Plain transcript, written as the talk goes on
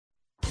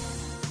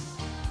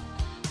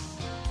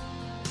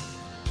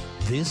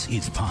This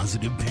is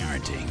Positive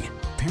Parenting.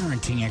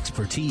 Parenting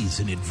expertise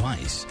and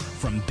advice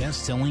from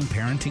best-selling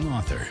parenting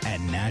author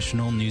and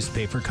national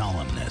newspaper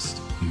columnist,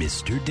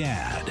 Mr.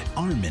 Dad,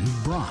 Armin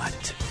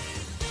Brott.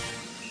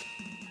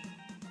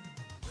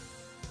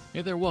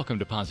 Hey there, welcome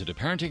to Positive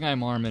Parenting.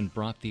 I'm Armin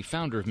Brott, the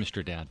founder of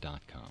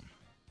MrDad.com.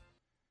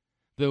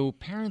 Though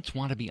parents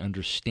want to be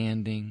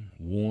understanding,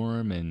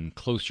 warm, and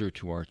closer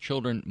to our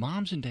children,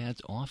 moms and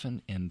dads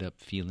often end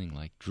up feeling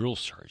like drill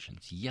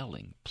sergeants,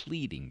 yelling,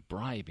 pleading,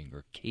 bribing,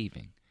 or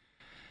caving.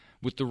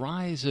 With the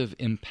rise of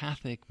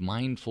empathic,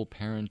 mindful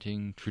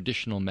parenting,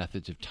 traditional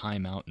methods of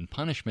timeout and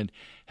punishment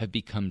have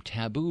become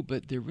taboo,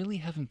 but there really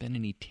haven't been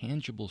any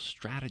tangible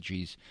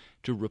strategies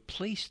to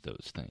replace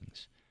those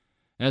things.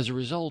 As a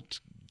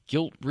result,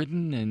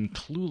 guilt-ridden and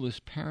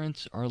clueless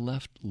parents are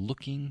left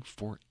looking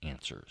for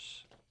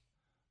answers.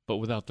 But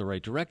without the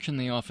right direction,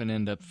 they often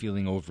end up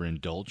feeling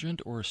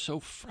overindulgent or so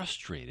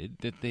frustrated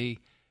that they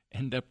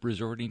end up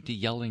resorting to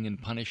yelling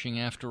and punishing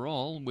after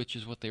all, which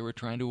is what they were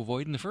trying to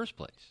avoid in the first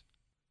place.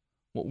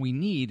 What we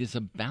need is a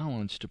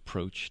balanced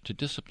approach to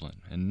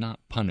discipline and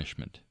not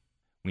punishment.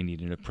 We need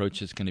an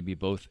approach that's going to be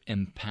both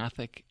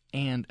empathic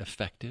and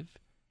effective,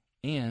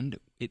 and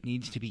it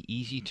needs to be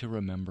easy to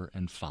remember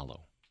and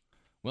follow.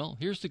 Well,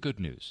 here's the good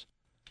news.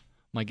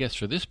 My guest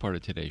for this part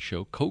of today's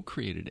show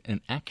co-created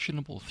an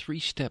actionable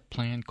 3-step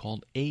plan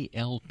called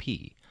ALP,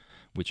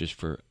 which is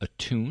for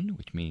attune,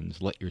 which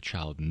means let your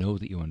child know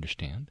that you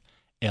understand.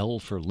 L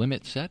for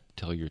limit set,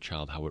 tell your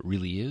child how it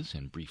really is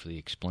and briefly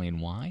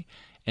explain why.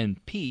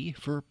 And P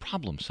for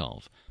problem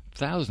solve.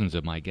 Thousands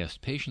of my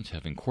guest patients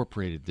have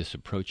incorporated this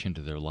approach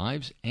into their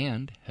lives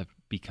and have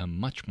become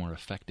much more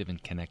effective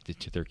and connected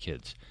to their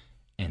kids.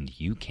 And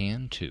you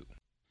can too.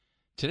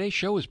 Today's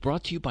show is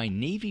brought to you by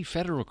Navy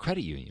Federal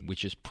Credit Union,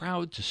 which is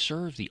proud to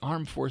serve the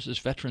Armed Forces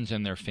veterans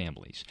and their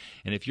families.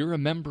 And if you're a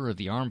member of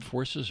the Armed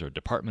Forces or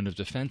Department of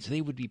Defense, they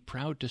would be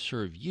proud to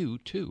serve you,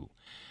 too.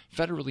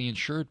 Federally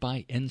insured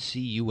by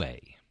NCUA.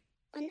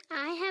 When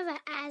I have an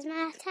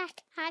asthma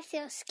attack, I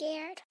feel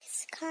scared.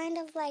 It's kind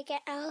of like an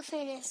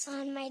elephant is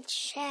on my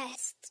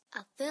chest.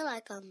 I feel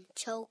like I'm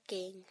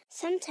choking.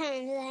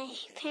 Sometimes my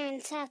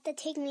parents have to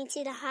take me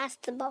to the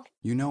hospital.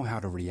 You know how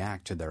to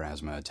react to their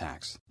asthma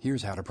attacks.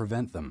 Here's how to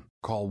prevent them.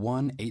 Call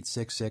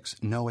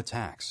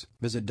 1-866-NO-ATTACKS.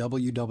 Visit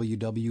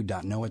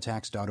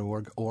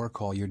www.noattacks.org or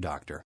call your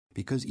doctor,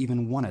 because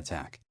even one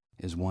attack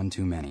is one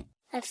too many.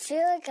 I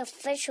feel like a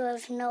fish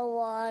with no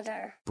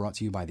water. Brought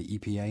to you by the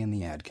EPA and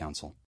the Ad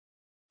Council.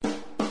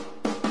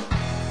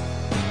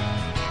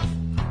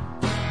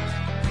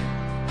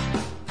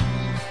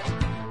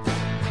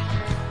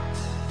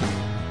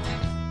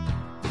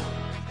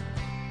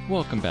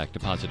 Welcome back to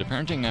Positive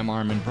Parenting. I'm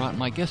Armin Brott.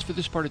 My guest for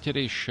this part of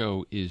today's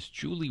show is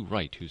Julie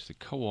Wright, who's the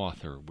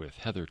co-author with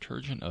Heather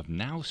Turgeon of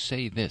Now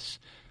Say This,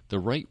 The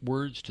Right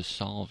Words to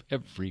Solve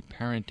Every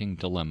Parenting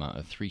Dilemma,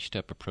 a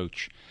 3-step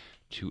approach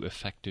to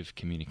effective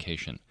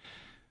communication.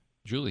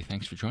 Julie,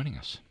 thanks for joining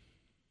us.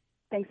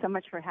 Thanks so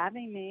much for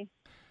having me.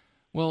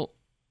 Well,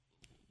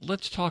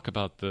 let's talk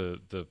about the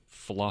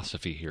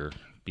philosophy here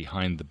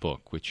behind the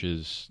book, which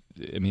is,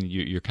 I mean,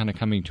 you're kind of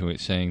coming to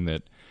it saying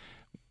that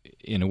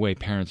in a way,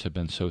 parents have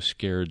been so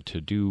scared to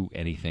do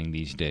anything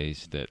these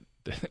days that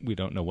we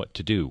don't know what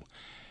to do.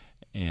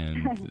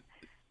 And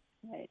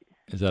right.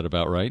 Is that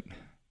about right?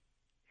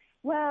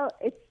 Well,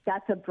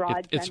 that's a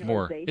broad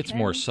generalization. It's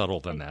more subtle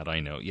than that, I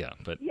know, yeah.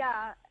 But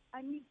yeah,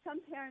 I mean, some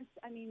parents,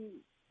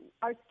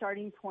 our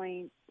starting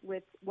point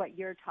with what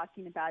you're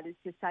talking about is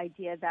this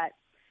idea that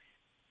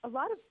a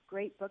lot of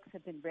great books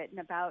have been written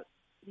about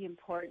the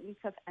importance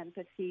of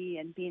empathy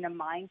and being a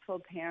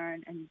mindful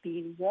parent and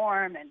being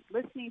warm and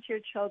listening to your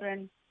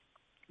children.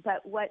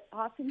 But what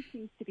often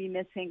seems to be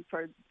missing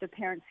for the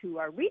parents who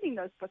are reading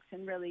those books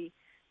and really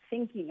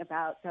thinking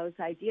about those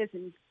ideas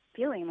and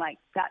feeling like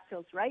that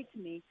feels right to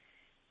me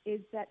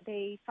is that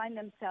they find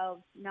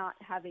themselves not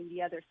having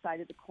the other side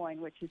of the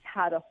coin, which is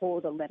how to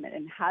hold a limit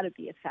and how to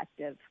be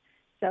effective.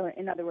 So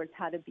in other words,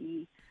 how to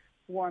be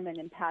warm and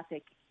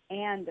empathic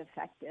and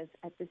effective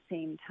at the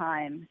same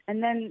time.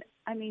 And then,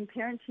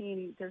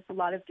 parenting, there's a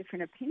lot of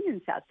different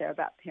opinions out there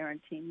about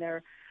parenting.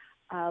 There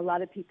are a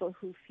lot of people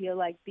who feel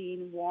like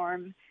being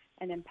warm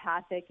and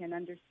empathic and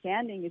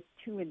understanding is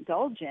too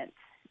indulgent.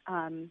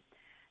 And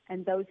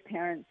those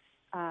parents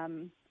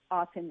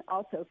often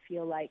also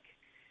feel like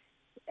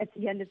at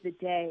the end of the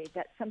day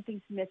that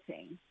something's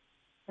missing.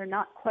 They're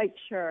not quite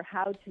sure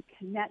how to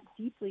connect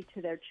deeply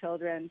to their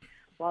children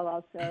while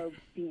also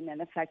being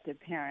an effective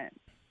parent.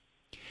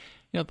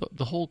 Yeah,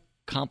 the whole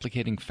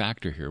complicating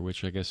factor here,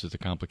 which I guess is the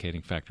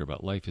complicating factor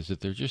about life, is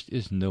that there just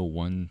is no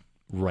one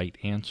right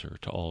answer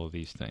to all of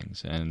these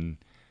things. And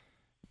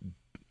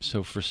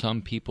so for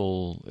some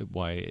people,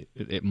 why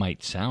it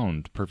might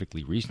sound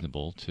perfectly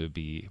reasonable to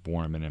be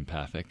warm and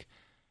empathic,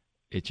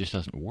 it just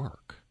doesn't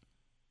work.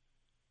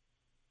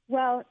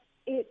 Well,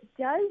 it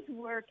does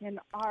work in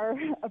our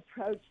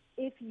approach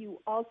if you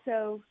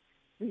also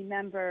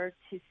remember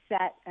to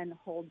set and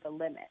hold the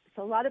limit.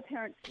 So a lot of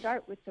parents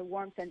start with the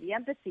warmth and the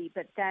empathy,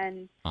 but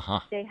then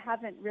they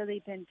haven't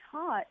really been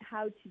taught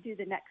how to do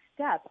the next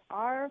step.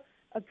 Our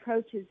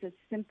approach is a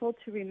simple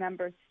to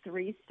remember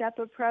 3-step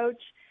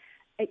approach.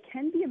 It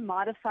can be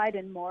modified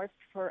and morphed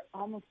for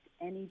almost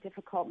any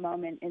difficult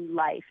moment in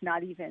life,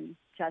 not even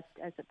just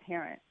as a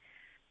parent.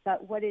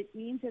 But what it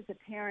means as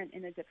a parent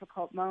in a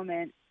difficult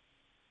moment,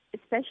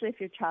 especially if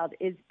your child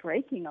is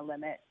breaking a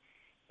limit,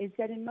 is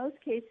that in most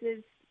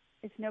cases,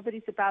 if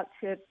nobody's about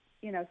to,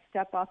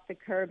 step off the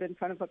curb in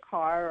front of a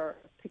car or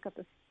pick up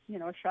a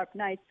sharp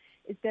knife,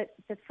 is that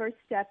the first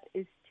step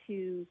is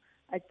to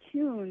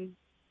attune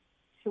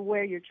to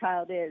where your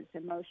child is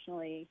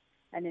emotionally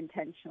and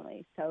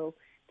intentionally. So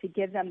to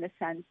give them the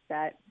sense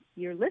that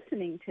you're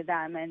listening to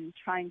them and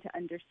trying to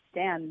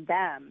understand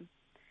them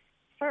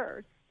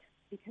first,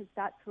 because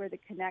that's where the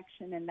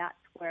connection and that's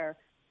where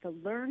the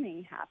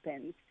learning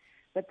happens.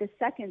 But the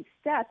second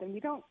step, and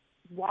we don't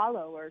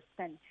wallow or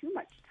spend too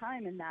much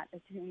time in that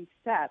attuned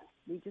step.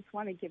 We just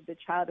want to give the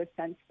child a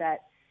sense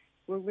that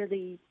we're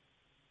really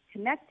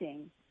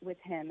connecting with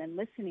him and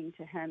listening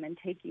to him and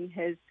taking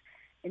his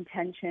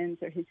intentions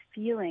or his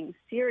feelings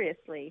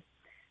seriously.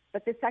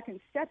 But the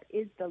second step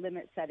is the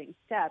limit-setting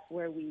step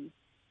where we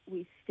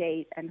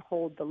state and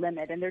hold the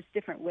limit. And there's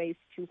different ways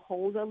to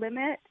hold a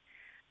limit.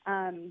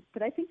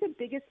 But I think the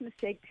biggest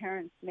mistake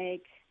parents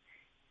make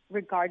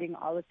regarding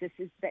all of this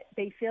is that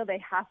they feel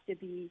they have to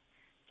be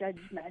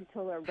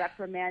judgmental or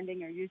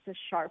reprimanding or use a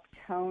sharp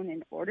tone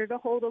in order to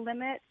hold a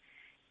limit.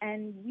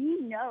 And we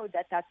know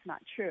that that's not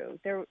true.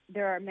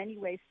 There are many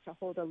ways to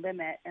hold a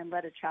limit and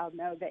let a child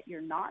know that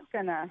you're not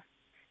going to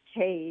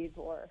cave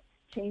or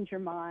change your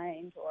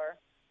mind or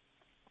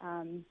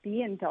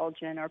be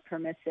indulgent or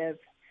permissive.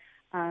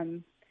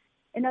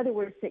 In other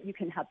words, that you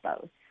can have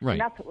both. Right.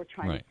 And that's what we're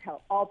trying to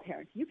tell all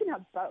parents. You can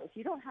have both.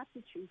 You don't have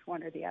to choose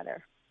one or the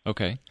other.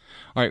 Okay.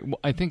 All right. Well,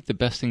 I think the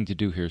best thing to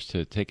do here is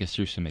to take us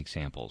through some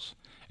examples.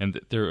 And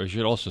I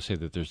should also say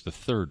that there's the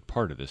third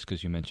part of this,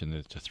 because you mentioned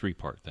that it's a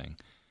 3-part thing.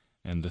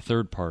 And the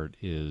third part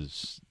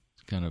is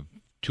kind of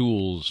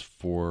tools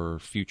for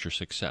future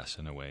success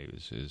in a way,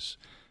 is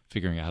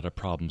figuring out how to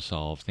problem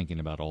solve, thinking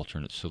about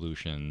alternate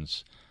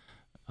solutions,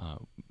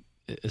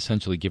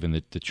 essentially giving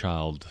the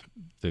child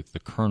the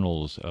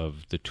kernels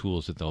of the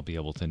tools that they'll be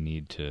able to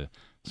need to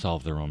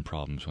solve their own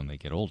problems when they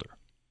get older.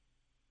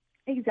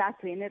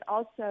 Exactly. And it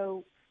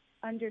also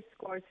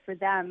underscores for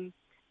them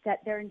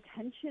that their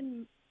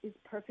intention is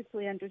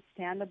perfectly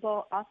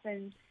understandable.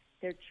 Often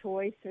their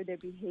choice or their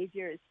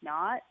behavior is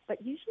not,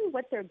 but usually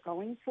what they're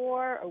going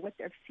for or what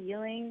they're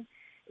feeling,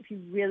 if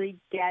you really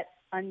get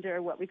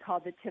under what we call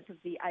the tip of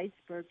the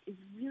iceberg, is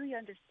really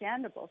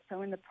understandable.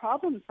 So in the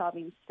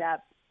problem-solving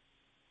step,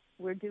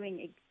 we're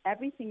doing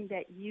everything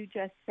that you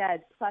just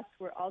said, plus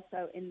we're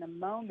also in the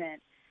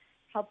moment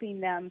helping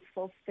them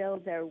fulfill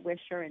their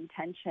wish or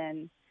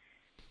intention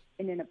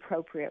in an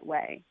appropriate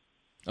way.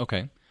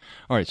 Okay.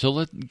 All right. So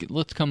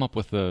let's come up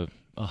with a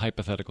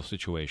hypothetical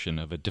situation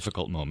of a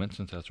difficult moment,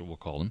 since that's what we'll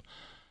call them,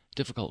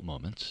 difficult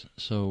moments.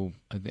 So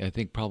I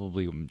think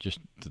probably just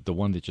the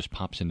one that just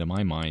pops into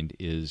my mind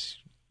is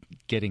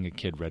getting a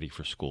kid ready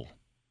for school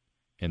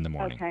in the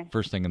morning. Okay.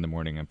 First thing in the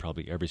morning, and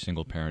probably every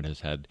single parent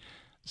has had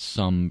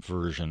some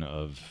version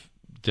of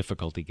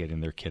difficulty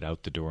getting their kid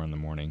out the door in the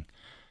morning.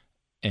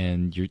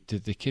 And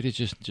the kid is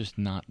just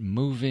not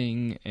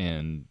moving,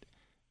 and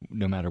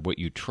no matter what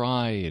you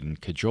try, and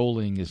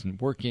cajoling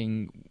isn't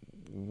working.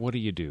 What do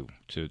you do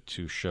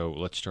to show?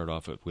 Let's start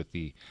off with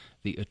the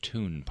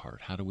attune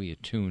part. How do we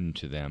attune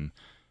to them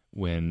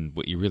when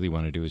what you really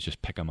want to do is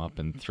just pick them up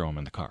and throw them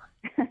in the car?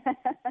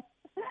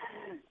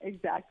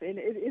 Exactly. And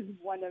it is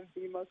one of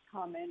the most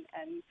common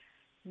and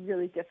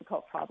really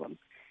difficult problems.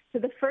 So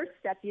the first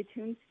step, the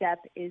attune step,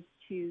 is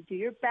to do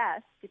your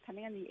best,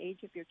 depending on the age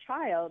of your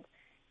child,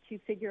 to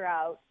figure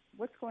out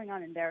what's going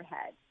on in their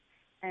head.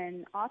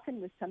 And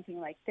often with something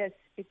like this,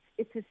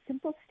 it's a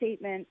simple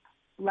statement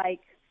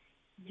like,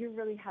 you're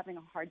really having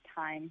a hard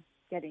time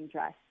getting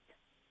dressed,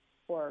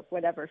 or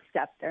whatever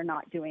step they're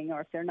not doing,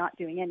 or if they're not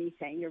doing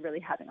anything, you're really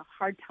having a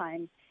hard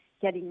time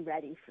getting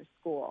ready for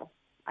school.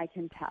 I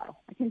can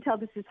tell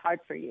this is hard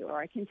for you,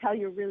 or I can tell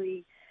you're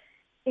really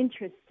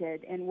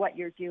interested in what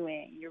you're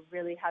doing. You're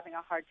really having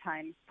a hard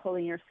time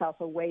pulling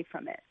yourself away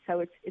from it.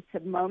 So it's a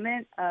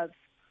moment of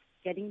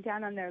getting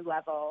down on their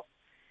level,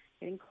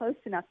 getting close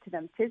enough to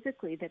them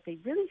physically that they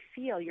really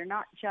feel you're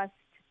not just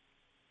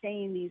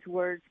saying these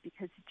words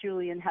because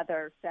Julie and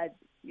Heather said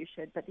you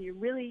should, but you're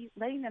really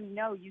letting them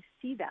know you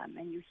see them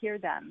and you hear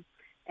them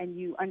and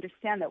you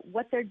understand that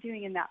what they're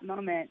doing in that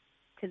moment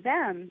to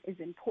them is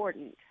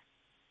important.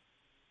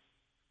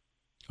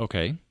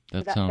 Okay.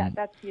 That's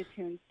the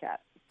attune step.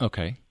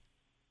 Okay.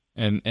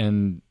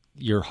 And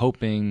you're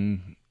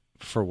hoping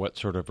for what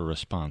sort of a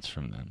response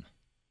from them?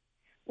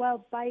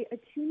 Well, by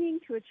attuning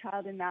to a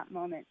child in that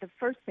moment, the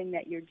first thing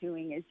that you're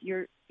doing is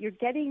you're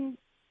giving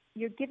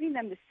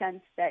them the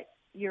sense that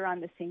you're on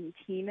the same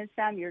team as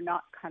them. You're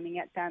not coming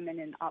at them in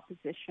an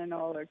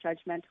oppositional or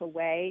judgmental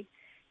way.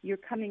 You're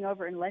coming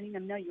over and letting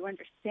them know you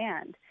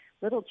understand.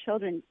 little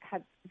children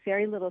have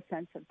very little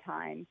sense of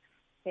time.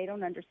 They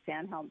don't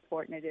understand how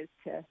important it is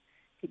to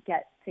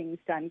get things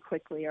done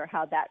quickly or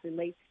how that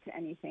relates to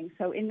anything.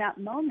 So in that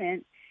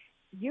moment,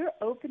 you're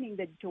opening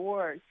the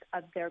doors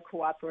of their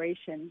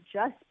cooperation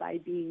just by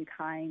being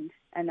kind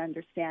and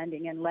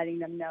understanding and letting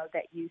them know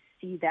that you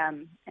see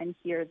them and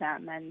hear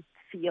them and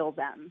feel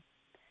them.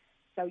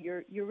 So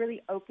you're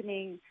really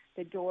opening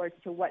the doors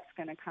to what's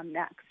going to come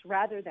next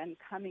rather than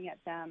coming at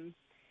them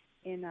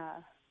in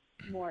a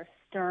more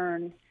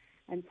stern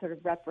and sort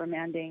of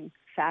reprimanding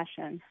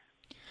fashion.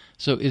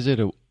 So is it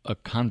a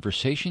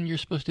conversation you're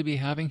supposed to be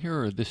having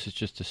here, or this is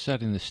just a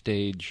setting the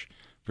stage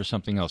for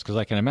something else? Because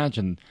I can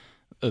imagine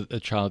a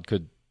child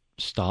could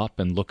stop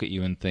and look at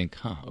you and think,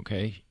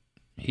 okay,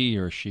 he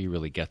or she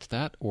really gets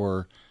that,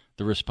 or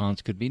the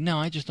response could be, no,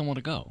 I just don't want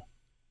to go.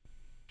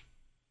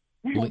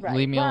 Right.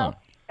 Leave me alone.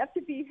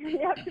 You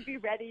have to be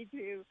ready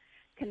to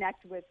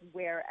connect with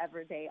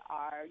wherever they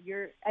are.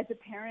 As a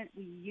parent,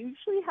 we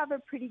usually have a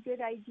pretty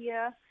good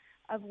idea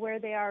of where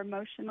they are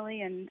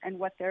emotionally and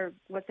what they're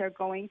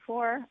going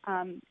for.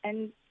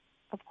 And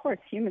of course,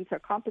 humans are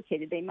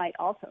complicated. They might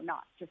also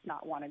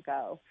not want to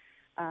go.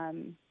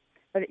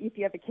 But if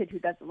you have a kid who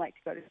doesn't like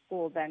to go to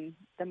school, then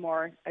the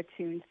more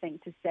attuned thing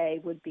to say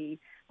would be,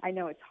 I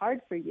know it's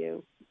hard for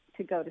you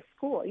to go to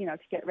school, to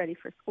get ready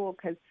for school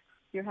because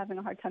you're having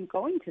a hard time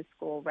going to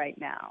school right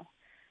now.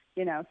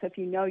 So if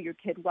you know your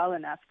kid well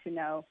enough to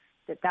know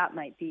that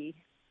might be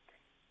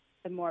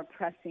the more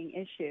pressing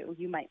issue,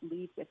 you might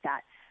lead with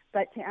that.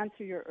 But to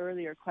answer your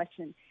earlier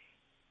question,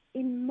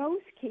 in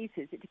most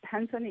cases, it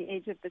depends on the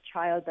age of the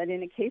child, but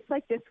in a case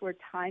like this where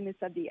time is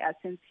of the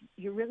essence,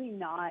 you're really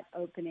not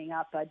opening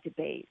up a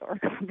debate or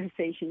a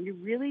conversation. You're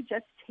really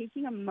just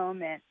taking a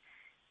moment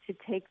to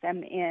take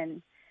them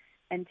in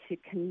and to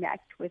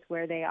connect with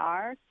where they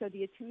are. So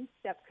the attune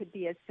step could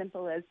be as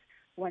simple as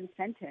one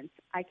sentence.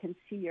 I can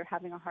see you're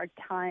having a hard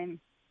time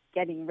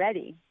getting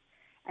ready.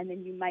 And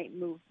then you might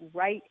move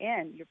right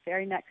in your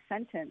very next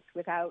sentence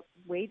without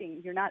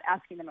waiting. You're not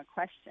asking them a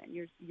question.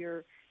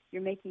 You're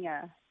making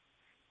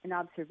an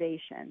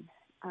observation.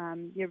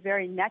 Your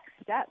very next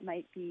step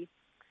might be,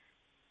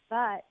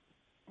 but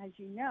as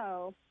you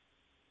know,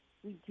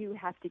 we do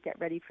have to get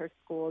ready for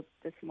school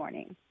this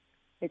morning.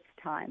 It's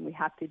time. We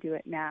have to do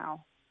it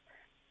now.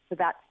 So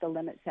that's the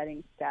limit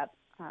setting step.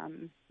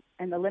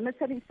 And the limit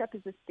setting step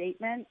is a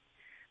statement,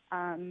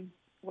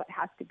 what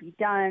has to be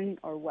done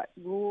or what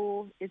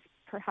rule is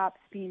perhaps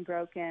being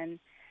broken.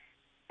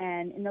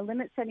 And in the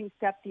limit setting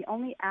step, the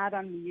only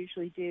add-on we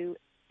usually do,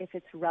 if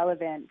it's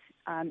relevant,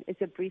 is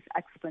a brief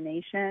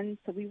explanation.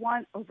 So we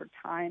want over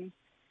time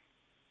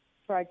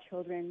for our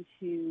children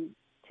to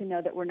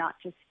know that we're not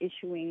just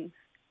issuing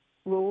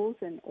rules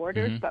and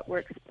orders, but we're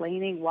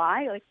explaining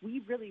why. Like, we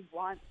really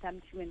want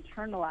them to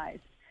internalize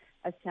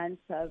a sense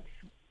of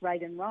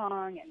right and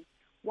wrong and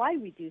why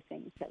we do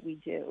things that we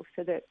do,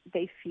 so that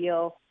they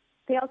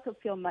also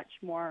feel much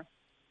more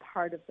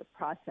part of the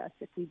process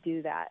if we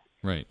do that.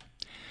 Right.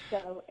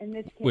 So in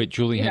this case, wait,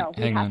 Julie, we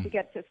hang have on. to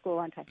get to school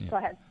on time. Yeah. Go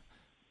ahead.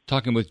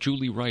 Talking with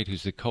Julie Wright,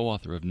 who's the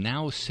co-author of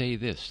Now Say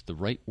This, The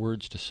Right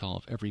Words to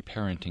Solve Every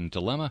Parenting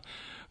Dilemma.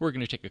 We're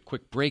going to take a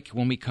quick break.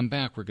 When we come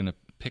back, we're going to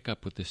pick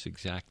up with this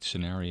exact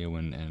scenario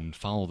and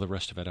follow the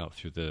rest of it out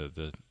through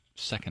the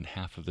second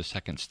half of the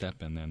second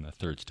step and then the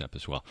third step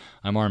as well.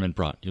 I'm Armin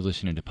Brott. You're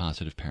listening to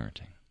Positive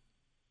Parenting.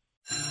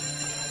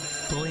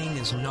 Bullying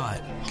is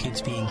not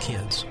kids being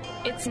kids.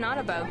 It's not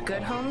about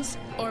good homes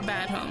or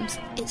bad homes.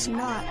 It's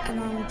not a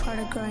normal part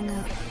of growing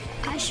up.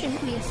 I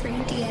shouldn't be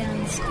afraid to get on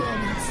the school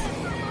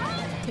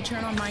bus. To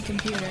turn on my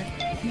computer.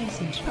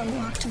 Message. Or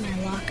walk to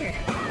my locker.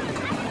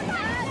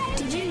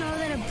 Did you know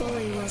that a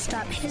bully will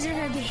stop his or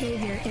her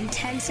behavior in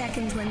 10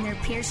 seconds when their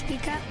peers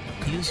speak up?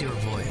 Use your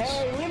voice.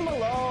 Hey, leave him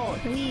alone.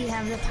 We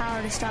have the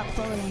power to stop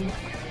bullying.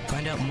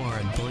 Find out more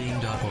at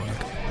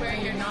bullying.org. Where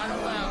you're not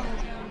alone.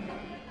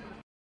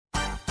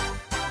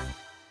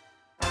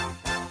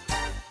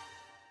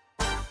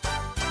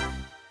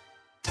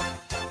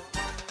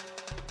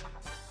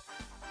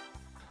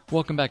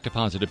 Welcome back to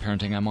Positive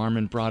Parenting. I'm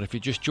Armin Brott. If you're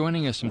just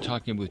joining us, I'm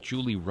talking with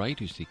Julie Wright,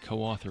 who's the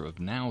co-author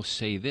of Now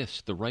Say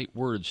This, The Right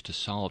Words to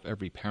Solve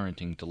Every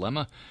Parenting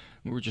Dilemma.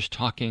 We were just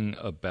talking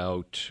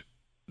about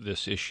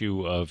this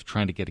issue of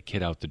trying to get a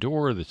kid out the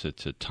door. It's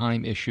a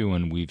time issue,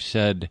 and we've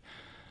said,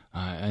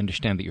 I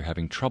understand that you're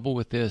having trouble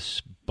with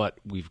this, but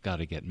we've got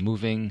to get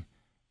moving.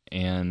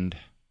 And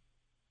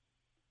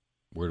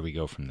where do we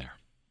go from there?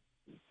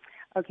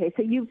 Okay,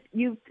 so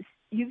you've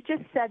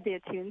just said the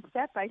attune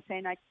step by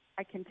saying I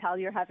can tell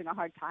you're having a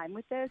hard time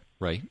with this.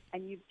 Right.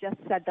 And you've just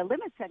said the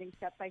limit setting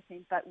step by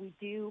saying, but we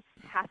do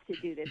have to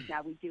do this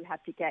now. We do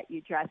have to get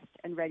you dressed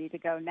and ready to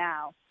go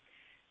now.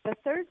 The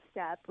third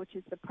step, which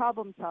is the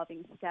problem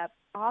solving step,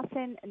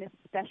 often and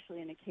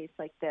especially in a case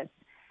like this,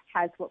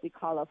 has what we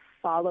call a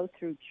follow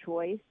through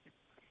choice.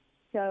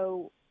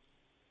 So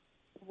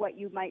what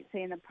you might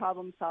say in the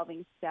problem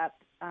solving step,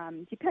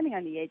 depending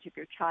on the age of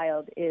your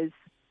child, is,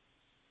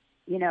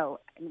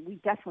 we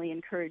definitely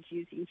encourage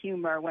using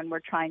humor when we're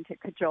trying to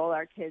cajole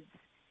our kids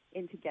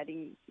into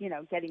getting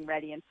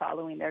ready and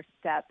following their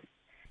steps.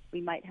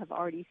 We might have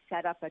already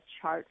set up a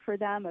chart for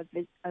them,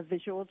 a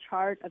visual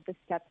chart of the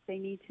steps they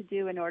need to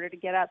do in order to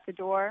get out the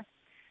door.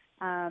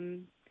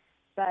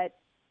 But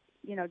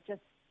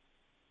just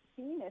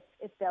seeing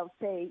if they'll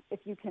say, if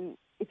you can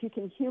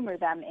humor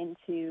them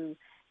into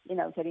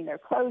getting their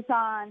clothes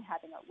on,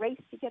 having a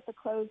race to get the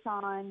clothes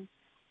on,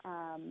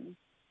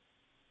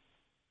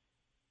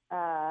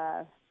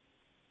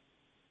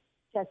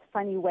 just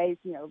funny ways,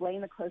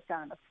 laying the clothes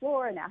down on the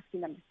floor and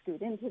asking them to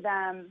scoot into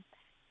them.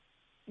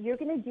 You're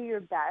going to do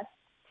your best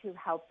to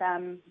help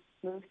them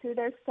move through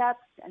their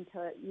steps and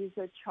to use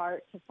a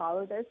chart to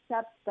follow their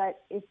steps.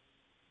 But if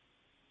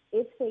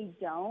they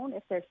don't,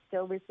 if they're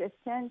still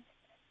resistant,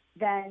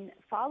 then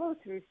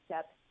follow-through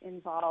steps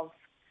involve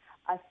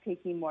us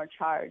taking more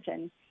charge.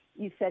 And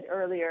you said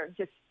earlier,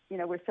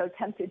 we're so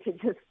tempted to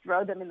just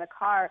throw them in the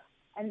car.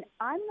 And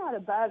I'm not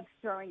above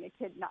throwing a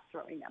kid, not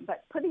throwing them,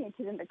 but putting a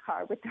kid in the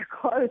car with their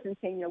clothes and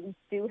saying, we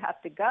do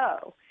have to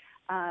go.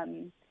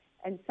 And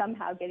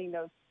somehow getting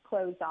those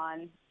clothes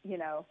on,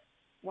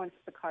 once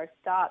the car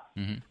stops.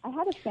 Mm-hmm. I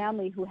had a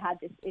family who had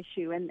this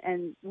issue,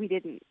 and we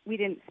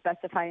didn't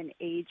specify an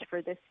age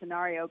for this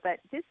scenario, but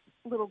this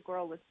little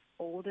girl was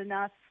old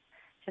enough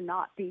to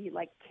not be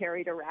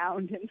carried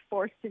around and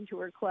forced into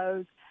her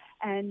clothes.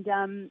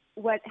 And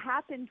what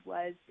happened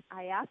was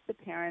I asked the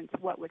parents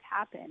what would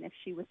happen if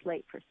she was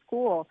late for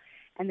school,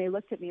 and they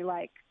looked at me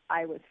like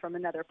I was from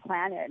another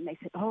planet, and they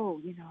said,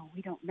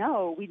 we don't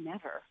know. We'd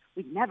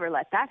never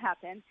let that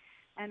happen.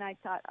 And I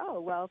thought,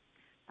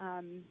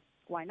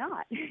 why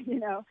not?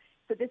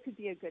 So this would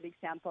be a good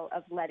example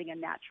of letting a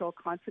natural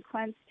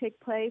consequence take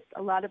place.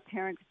 A lot of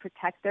parents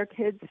protect their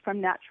kids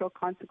from natural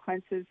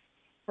consequences.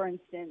 For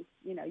instance,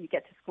 you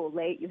get to school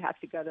late, you have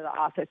to go to the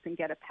office and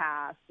get a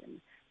pass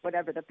and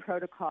whatever the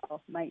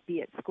protocol might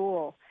be at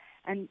school.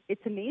 And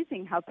it's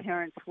amazing how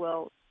parents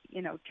will,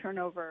 turn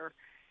over,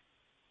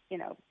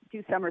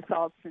 do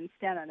somersaults and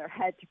stand on their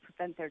head to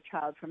prevent their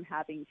child from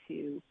having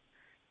to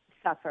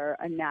suffer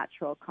a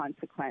natural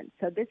consequence.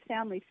 So this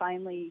family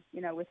finally,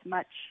 with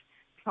much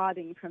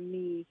prodding from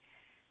me,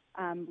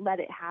 let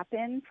it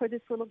happen for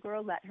this little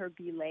girl, let her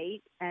be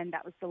late, and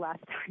that was the last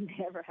time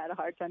they ever had a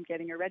hard time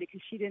getting her ready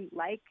because she didn't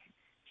like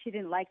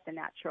the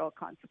natural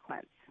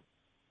consequence.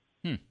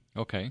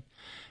 Okay.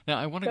 Now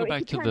I want to go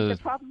back to the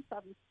problem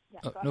solving.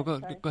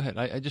 Yeah, go ahead.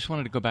 I just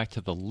wanted to go back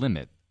to the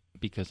limit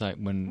because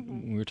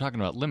when we were talking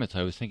about limits,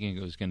 I was thinking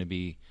it was going to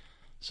be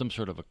some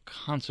sort of a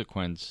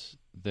consequence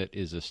that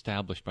is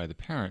established by the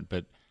parent,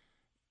 but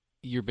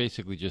you're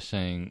basically just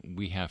saying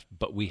we have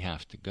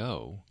to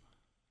go,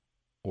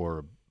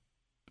 or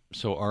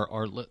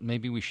so.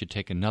 Maybe we should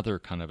take another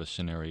kind of a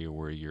scenario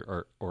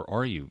where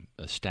are you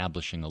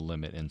establishing a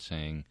limit and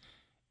saying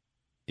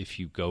if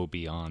you go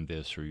beyond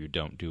this or you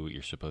don't do what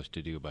you're supposed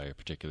to do by a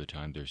particular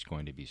time, there's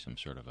going to be some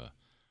sort of a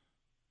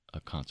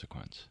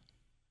consequence?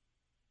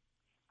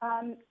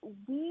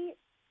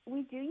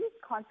 We do use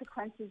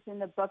consequences in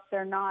the book.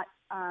 They're not.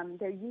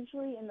 They're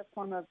usually in the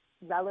form of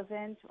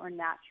relevant or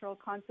natural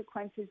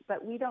consequences,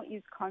 but we don't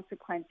use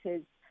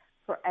consequences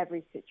for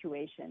every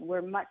situation.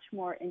 We're much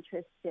more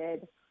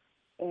interested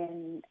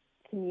in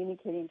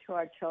communicating to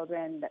our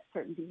children that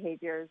certain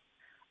behaviors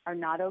are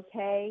not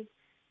okay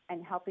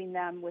and helping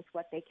them with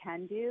what they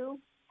can do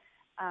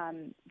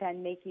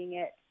than making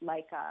it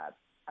like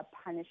a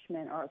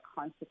punishment or a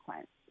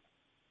consequence.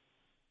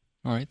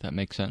 All right, that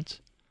makes sense.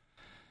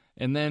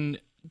 And then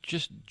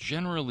just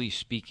generally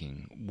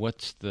speaking,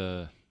 what's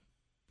the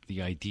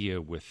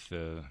idea with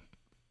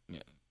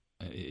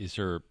is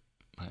there,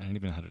 I don't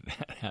even know how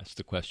to ask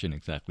the question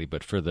exactly,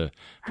 but for the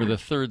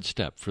third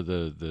step, for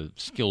the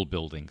skill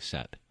building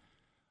set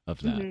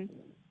of that,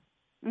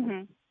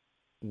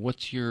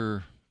 what's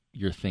your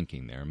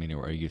thinking there? I mean,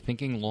 are you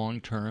thinking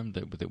long term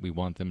that we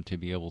want them to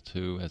be able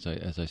to, as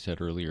I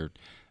said earlier,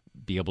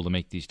 be able to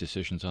make these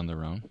decisions on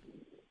their own?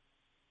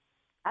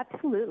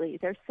 Absolutely.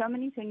 There's so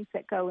many things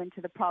that go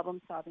into the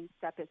problem-solving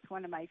step. It's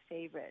one of my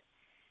favorites.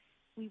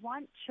 We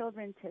want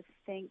children to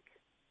think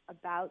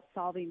about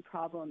solving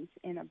problems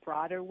in a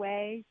broader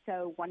way.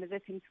 So one of the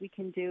things we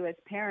can do as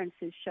parents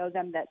is show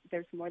them that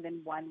there's more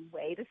than one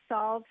way to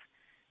solve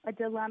a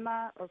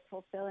dilemma or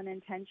fulfill an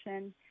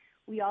intention.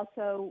 We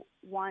also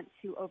want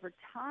to, over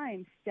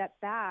time, step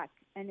back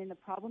and in the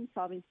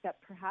problem-solving step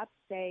perhaps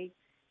say,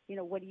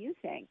 what do you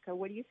think? Or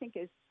what do you think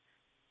is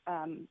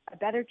a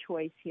better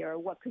choice here, or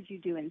what could you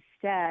do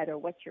instead, or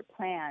what's your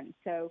plan?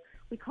 So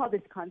we call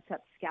this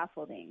concept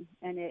scaffolding,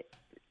 and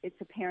it's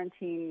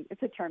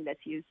a term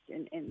that's used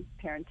in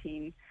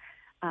parenting.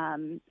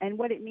 And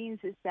what it means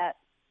is that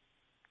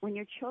when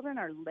your children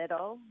are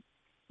little,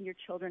 your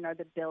children are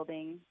the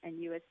building,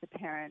 and you as the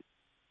parent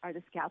are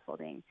the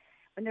scaffolding.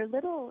 When they're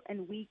little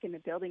and weak and the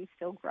building's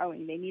still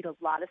growing, they need a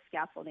lot of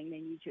scaffolding. They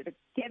need you to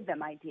give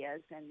them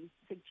ideas and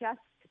suggest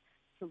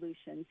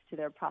solutions to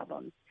their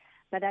problems.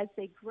 But as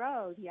they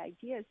grow, the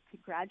idea is to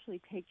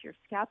gradually take your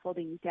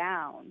scaffolding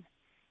down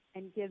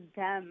and give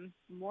them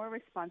more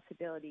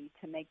responsibility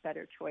to make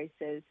better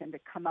choices and to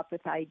come up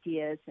with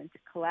ideas and to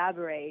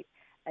collaborate,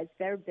 as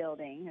they're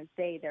building,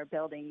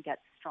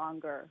 gets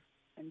stronger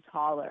and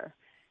taller.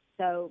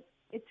 So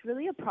it's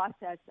really a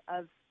process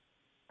of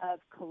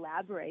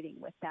collaborating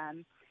with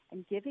them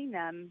and giving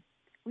them,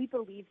 we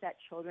believe that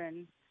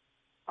children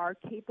are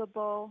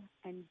capable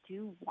and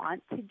do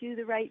want to do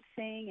the right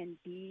thing and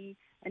be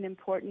an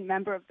important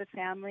member of the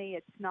family.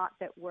 It's not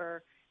that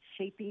we're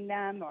shaping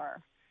them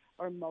or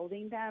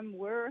molding them.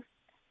 We're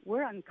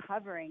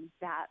uncovering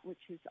that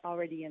which is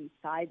already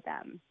inside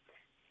them.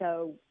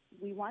 So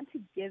we want to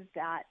give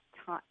that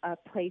a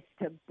place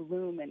to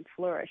bloom and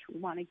flourish. We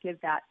want to give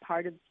that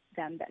part of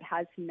them that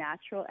has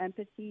natural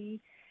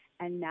empathy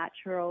and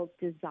natural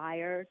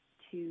desire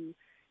to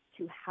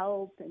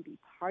help and be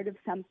part of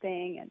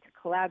something and to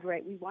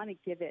collaborate. We want to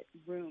give it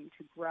room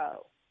to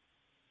grow.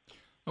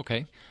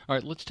 Okay. All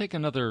right, let's take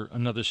another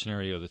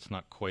scenario that's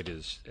not quite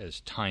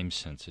as time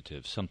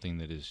sensitive, something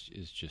that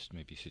is just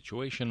maybe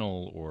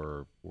situational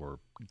or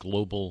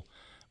global,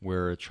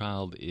 where a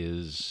child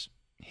is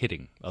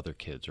hitting other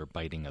kids or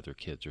biting other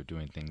kids or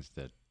doing things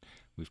that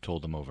we've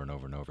told them over and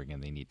over and over again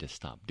they need to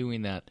stop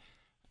doing that.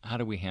 How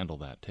do we handle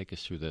that? Take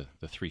us through the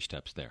 3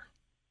 steps there.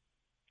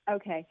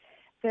 Okay.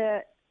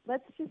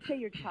 Let's just say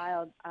your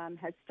child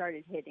has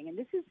started hitting, and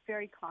this is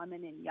very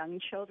common in young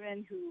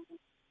children who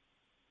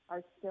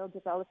are still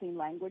developing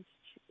language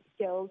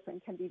skills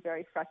and can be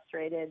very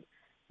frustrated.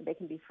 They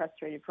can be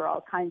frustrated for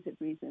all kinds of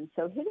reasons.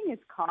 So hitting is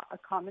a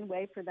common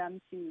way for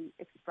them to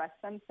express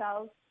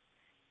themselves.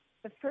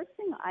 The first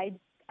thing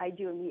I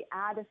do, and we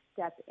add a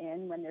step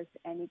in when there's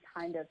any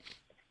kind of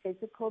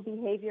physical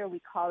behavior, we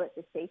call it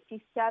the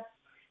safety step.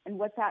 And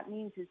what that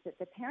means is that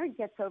the parent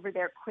gets over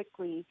there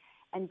quickly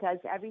and does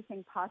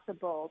everything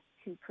possible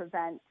to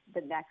prevent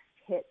the next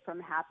hit from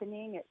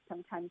happening. It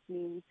sometimes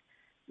means,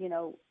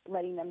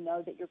 letting them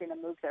know that you're going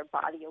to move their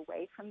body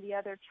away from the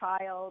other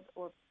child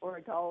or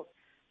adult.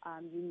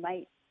 You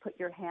might put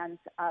your hands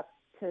up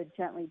to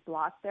gently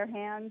block their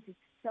hands. It's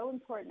so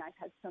important. I've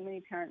had so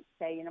many parents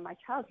say, my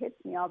child hits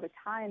me all the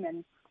time.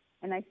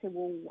 And I say,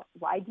 well,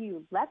 why do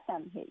you let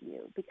them hit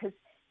you? Because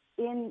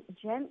in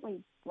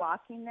gently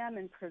blocking them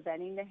and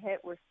preventing the hit,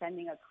 we're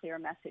sending a clear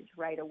message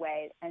right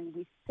away. And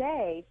we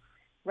say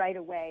right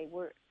away,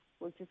 we're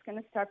just going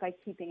to start by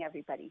keeping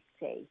everybody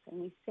safe. And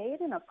we say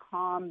it in a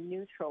calm,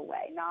 neutral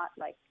way, not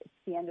like it's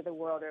the end of the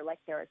world or like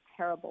they're a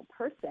terrible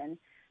person,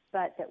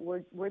 but that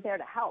we're there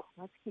to help.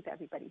 Let's keep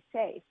everybody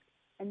safe.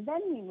 And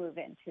then we move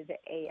into the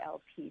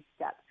ALP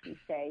steps. We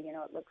say,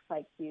 it looks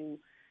like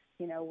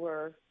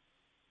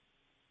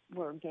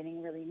we're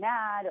getting really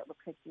mad. It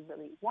looks like you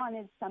really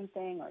wanted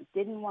something or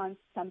didn't want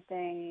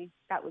something.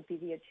 That would be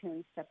the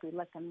attune step. We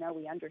let them know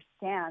we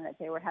understand that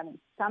they were having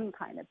some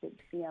kind of big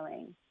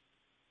feeling.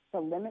 The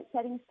limit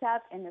setting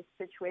step in a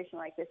situation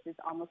like this is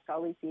almost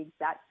always the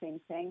exact same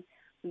thing.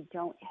 We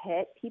don't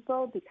hit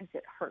people because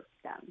it hurts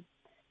them,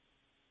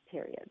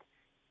 period.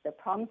 The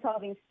problem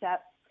solving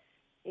step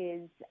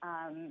is,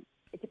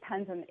 it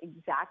depends on the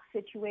exact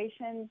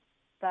situation,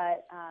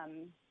 but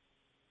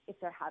if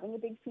they're having a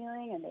big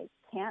feeling and they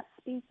can't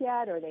speak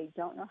yet or they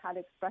don't know how to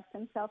express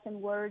themselves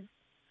in words,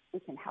 we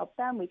can help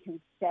them. We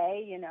can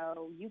say,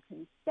 you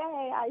can say,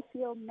 I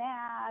feel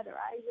mad, or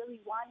I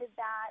really wanted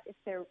that. If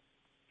they're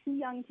too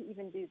young to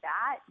even do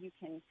that, you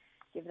can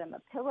give them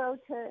a pillow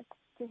to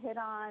hit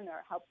on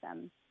or help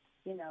them,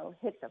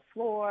 hit the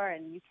floor.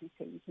 And you can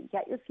say you can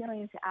get your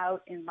feelings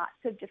out in lots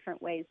of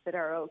different ways that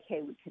are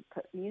okay. We could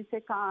put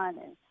music on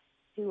and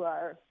do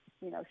our,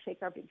 shake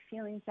our big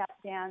feelings out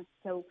dance.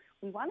 So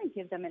we want to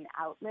give them an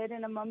outlet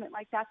in a moment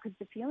like that because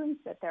the feelings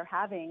that they're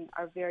having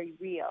are very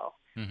real.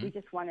 Mm-hmm. We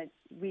just want to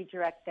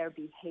redirect their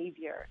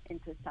behavior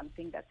into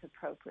something that's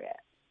appropriate.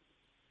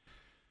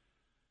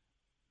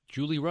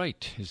 Julie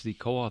Wright is the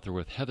co-author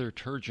with Heather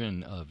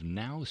Turgeon of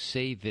Now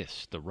Say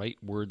This, The Right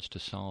Words to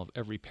Solve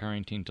Every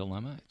Parenting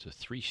Dilemma. It's a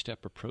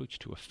 3-step approach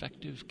to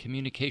effective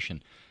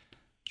communication.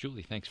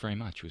 Julie, thanks very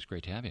much. It was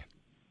great to have you.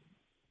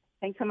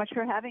 Thanks so much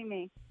for having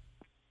me.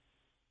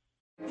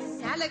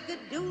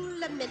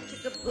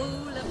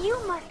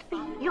 You must be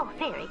your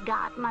fairy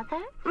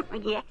godmother.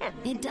 Yes.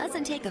 It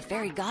doesn't take a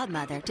fairy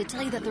godmother to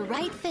tell you that the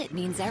right fit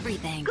means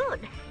everything.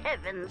 Good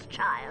heavens,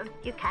 child.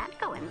 You can't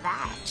go in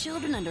that.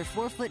 Children under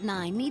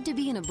 4'9" need to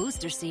be in a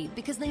booster seat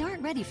because they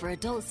aren't ready for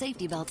adult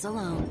safety belts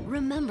alone.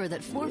 Remember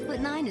that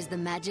 4'9" is the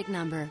magic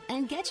number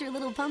and get your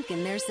little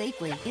pumpkin there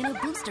safely in a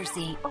booster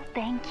seat. Oh,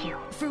 thank you.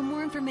 For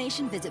more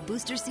information, visit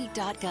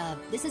boosterseat.gov.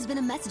 This has been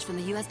a message from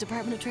the U.S.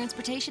 Department of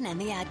Transportation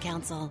and the Ad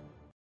Council.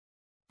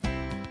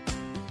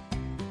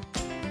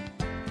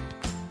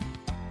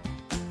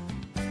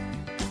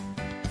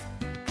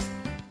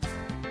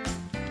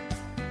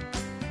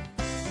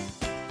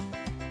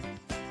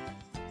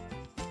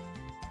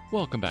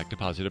 Welcome back to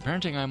Positive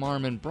Parenting. I'm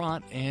Armin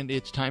Brott, and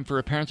it's time for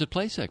a Parents at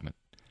Play segment.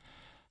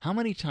 How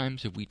many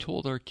times have we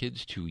told our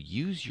kids to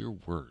use your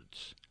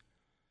words?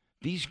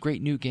 These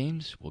great new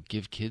games will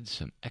give kids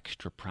some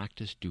extra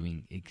practice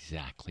doing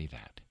exactly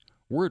that.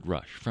 Word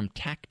Rush from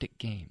Tactic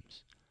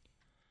Games.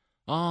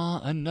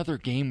 Another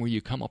game where you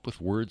come up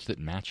with words that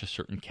match a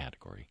certain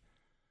category.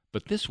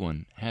 But this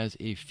one has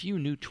a few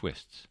new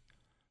twists.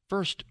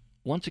 First,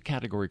 once a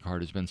category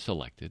card has been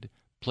selected,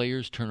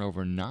 players turn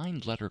over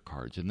 9 letter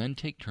cards and then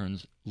take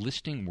turns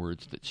listing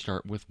words that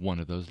start with one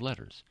of those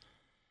letters.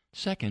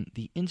 Second,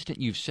 the instant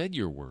you've said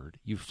your word,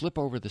 you flip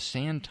over the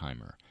sand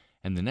timer,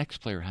 and the next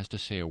player has to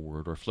say a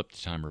word or flip the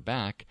timer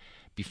back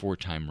before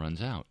time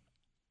runs out.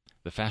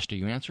 The faster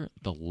you answer,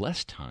 the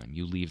less time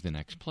you leave the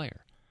next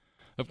player.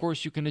 Of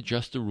course, you can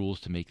adjust the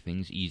rules to make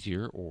things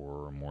easier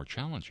or more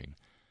challenging.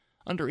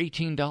 Under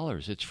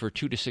 $18, it's for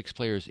 2 to 6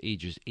 players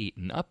ages 8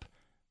 and up.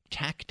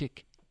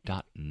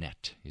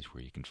 Tactic.net is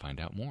where you can find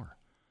out more.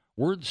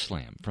 Word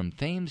Slam from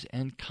Thames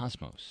and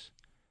Cosmos.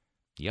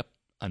 Yep,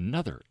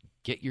 another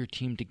get your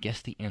team to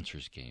guess the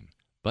answers game,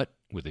 but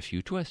with a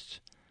few twists.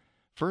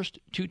 First,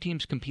 2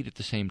 teams compete at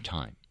the same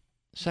time.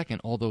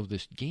 Second, although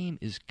this game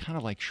is kind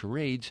of like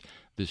charades,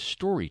 the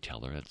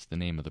storyteller, that's the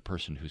name of the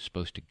person who's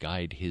supposed to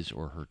guide his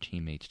or her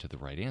teammates to the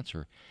right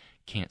answer,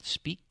 can't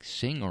speak,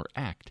 sing, or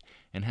act,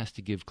 and has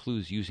to give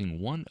clues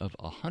using one of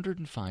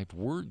 105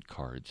 word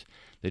cards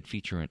that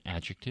feature an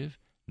adjective,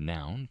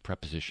 noun,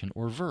 preposition,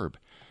 or verb.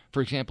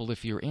 For example,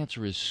 if your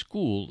answer is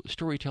school,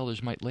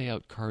 storytellers might lay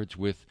out cards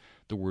with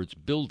the words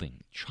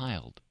building,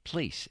 child,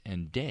 place,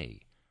 and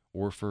day.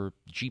 Or for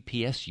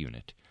GPS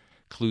unit,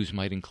 clues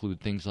might include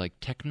things like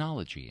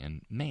technology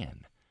and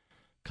man.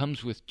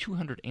 Comes with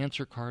 200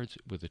 answer cards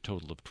with a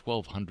total of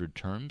 1,200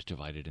 terms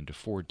divided into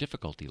 4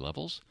 difficulty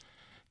levels.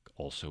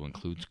 Also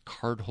includes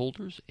card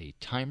holders, a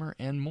timer,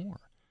 and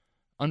more.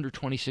 Under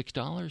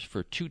 $26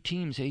 for 2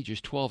 teams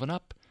ages 12 and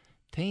up.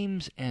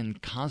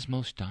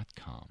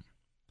 ThamesandCosmos.com.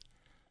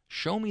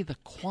 Show Me the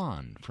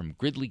Quan from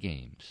Gridley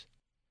Games.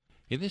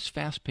 In this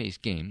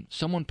fast-paced game,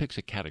 someone picks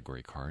a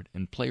category card,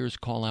 and players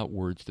call out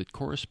words that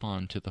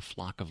correspond to the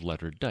flock of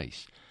lettered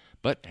dice.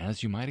 But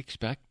as you might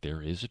expect,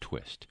 there is a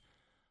twist.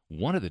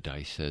 One of the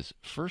dice says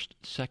first,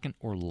 second,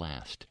 or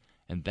last,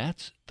 and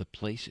that's the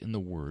place in the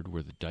word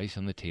where the dice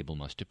on the table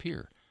must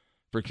appear.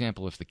 For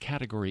example, if the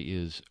category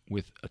is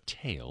with a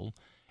tail,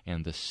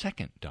 and the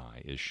second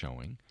die is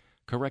showing,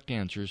 correct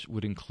answers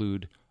would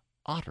include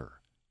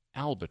otter,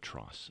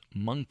 albatross,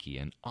 monkey,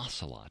 and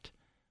ocelot.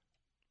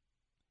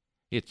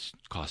 It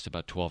costs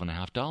about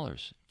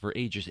 $12.50 for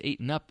ages 8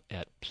 and up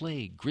at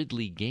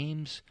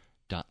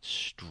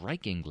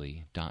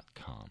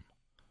playgridleygames.strikingly.com.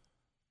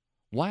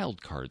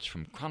 Wild Cards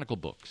from Chronicle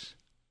Books.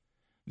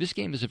 This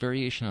game is a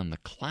variation on the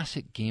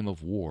classic game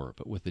of war,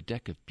 but with a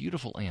deck of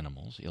beautiful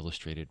animals,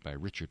 illustrated by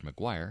Richard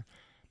McGuire,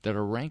 that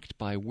are ranked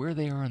by where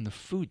they are in the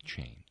food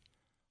chain.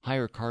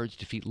 Higher cards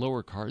defeat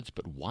lower cards,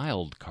 but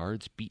wild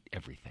cards beat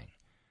everything.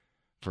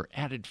 For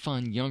added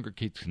fun, younger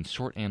kids can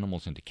sort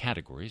animals into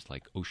categories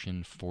like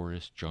ocean,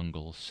 forest,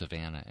 jungle,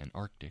 savanna, and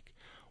Arctic,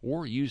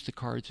 or use the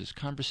cards as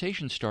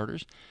conversation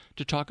starters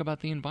to talk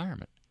about the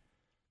environment.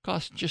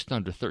 Costs just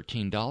under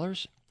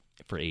 $13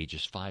 for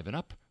ages 5 and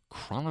up.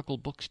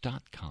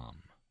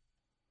 ChronicleBooks.com.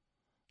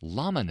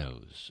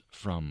 Llamanos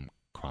from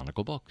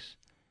Chronicle Books.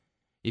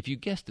 If you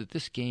guessed that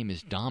this game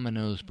is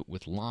dominoes but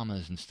with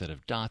llamas instead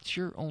of dots,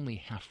 you're only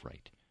half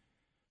right.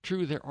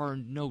 True, there are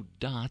no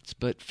dots,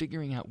 but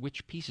figuring out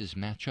which pieces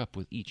match up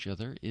with each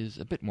other is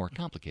a bit more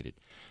complicated.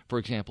 For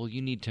example, you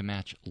need to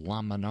match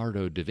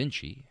Leonardo da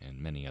Vinci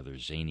and many other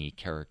zany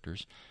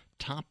characters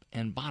top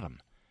and bottom.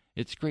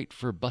 It's great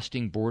for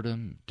busting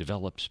boredom,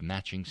 develops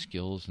matching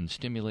skills, and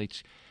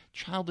stimulates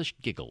childish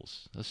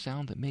giggles, a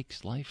sound that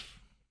makes life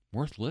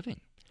worth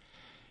living.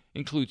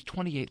 Includes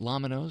 28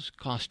 Llamanos,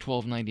 costs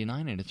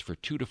 $12.99, and it's for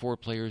 2 to 4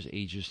 players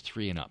ages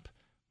 3 and up.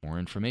 More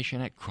information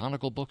at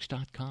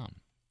chroniclebooks.com.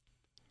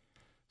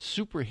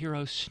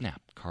 Superhero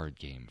Snap card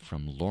game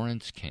from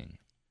Lawrence King.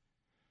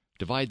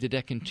 Divide the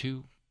deck in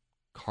 2,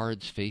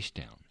 cards face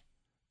down.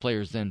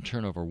 Players then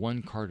turn over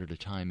 1 card at a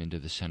time into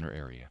the center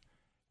area.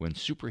 When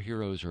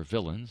superheroes or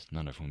villains,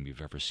 none of whom you've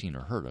ever seen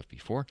or heard of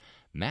before,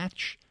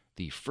 match,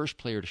 the first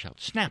player to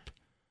shout "snap"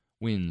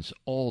 wins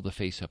all the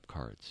face-up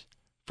cards.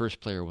 First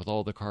player with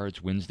all the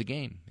cards wins the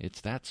game. It's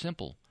that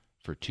simple.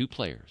 For 2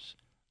 players.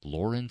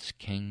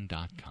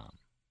 LawrenceKing.com.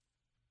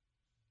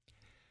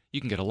 You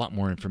can get a lot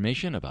more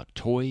information about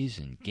toys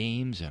and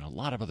games and a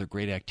lot of other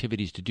great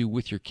activities to do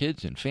with your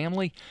kids and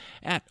family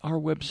at our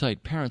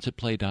website,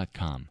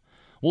 parentsatplay.com.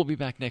 We'll be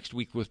back next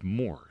week with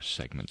more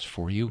segments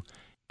for you,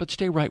 but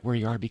stay right where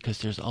you are because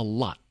there's a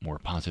lot more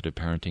positive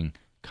parenting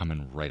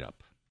coming right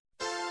up.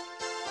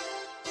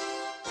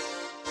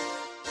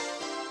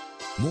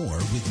 More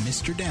with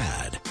Mr.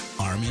 Dad,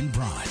 Armin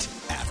Brott,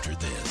 after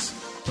this,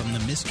 from the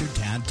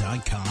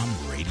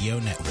MrDad.com radio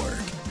network.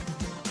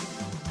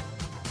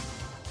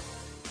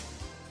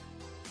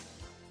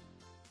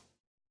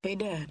 Hey,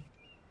 Dad.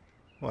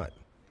 What?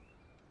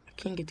 I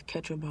can't get the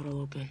ketchup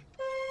bottle open.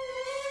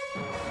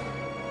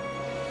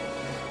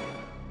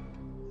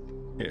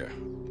 Here,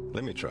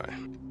 let me try.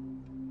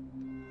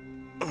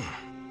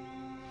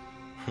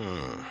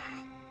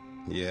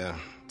 Yeah,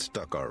 it's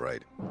stuck all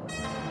right.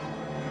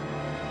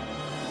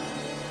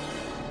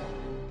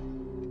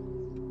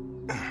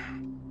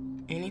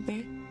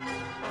 Anything?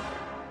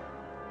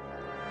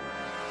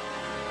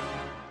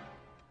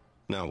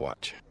 Now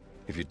watch.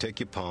 If you take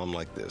your palm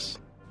like this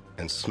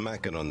and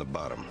smack it on the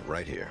bottom,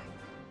 right here.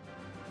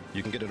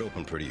 You can get it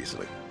open pretty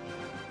easily.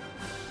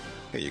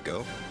 Here you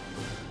go.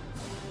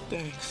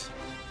 Thanks.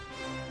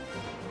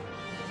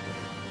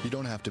 You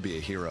don't have to be a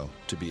hero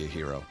to be a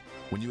hero.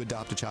 When you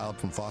adopt a child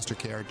from foster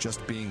care,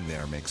 just being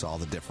there makes all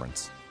the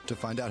difference. To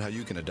find out how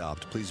you can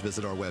adopt, please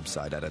visit our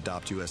website at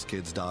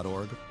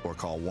adoptuskids.org or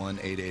call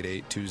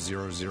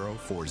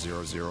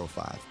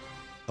 1-888-200-4005.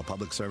 A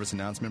public service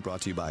announcement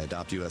brought to you by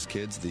Adopt US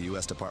Kids, the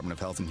U.S. Department of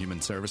Health and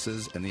Human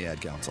Services, and the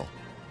Ad Council.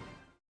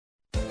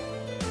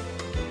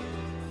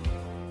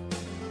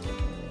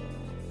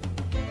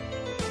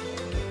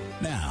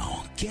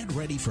 Now, get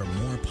ready for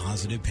more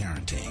positive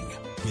parenting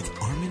with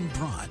Armin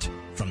Brott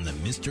from the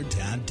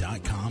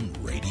MrDad.com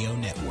radio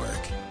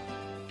network.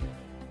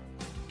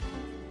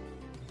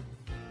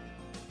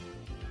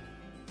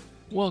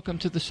 Welcome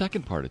to the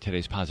second part of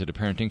today's Positive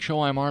Parenting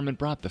Show. I'm Armin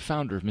Brott, the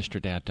founder of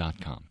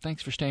MrDad.com.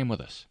 Thanks for staying with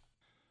us.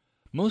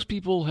 Most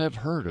people have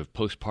heard of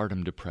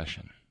postpartum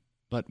depression,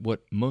 but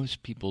what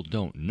most people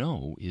don't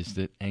know is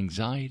that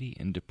anxiety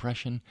and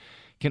depression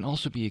can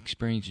also be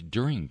experienced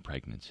during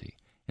pregnancy,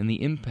 and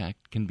the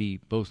impact can be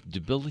both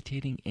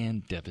debilitating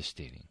and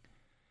devastating.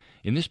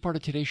 In this part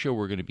of today's show,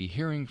 we're going to be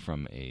hearing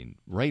from a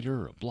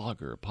writer, a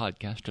blogger, a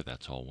podcaster.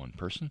 That's all one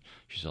person.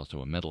 She's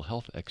also a mental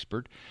health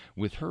expert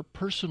with her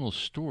personal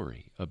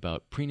story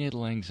about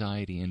prenatal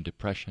anxiety and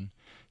depression,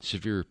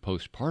 severe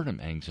postpartum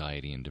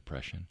anxiety and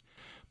depression,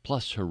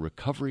 plus her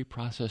recovery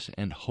process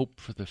and hope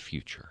for the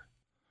future.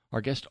 Our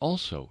guest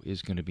also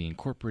is going to be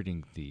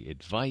incorporating the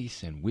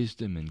advice and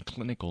wisdom and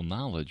clinical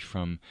knowledge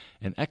from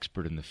an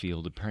expert in the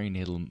field of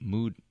perinatal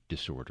mood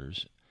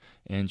disorders.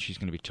 And she's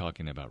going to be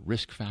talking about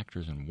risk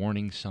factors and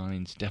warning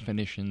signs,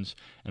 definitions,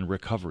 and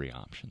recovery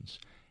options.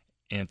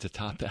 And to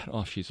top that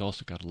off, she's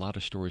also got a lot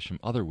of stories from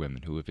other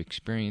women who have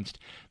experienced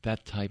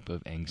that type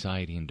of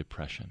anxiety and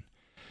depression.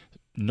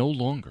 No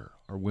longer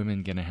are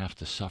women going to have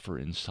to suffer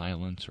in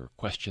silence or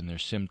question their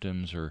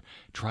symptoms or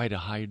try to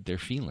hide their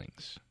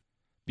feelings,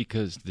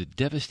 because the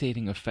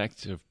devastating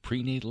effects of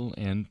prenatal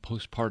and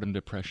postpartum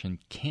depression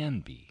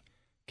can be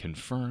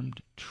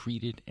confirmed,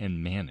 treated,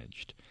 and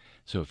managed.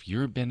 So if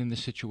you've been in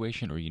this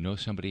situation or you know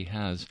somebody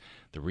has,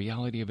 the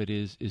reality of it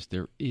is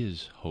there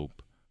is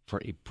hope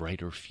for a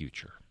brighter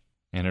future.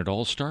 And it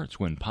all starts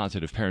when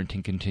Positive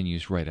Parenting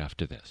continues right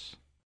after this.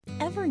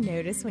 Ever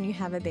notice when you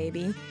have a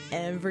baby,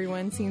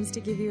 everyone seems to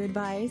give you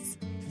advice?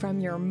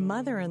 From your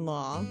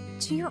mother-in-law,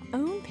 to your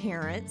own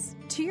parents,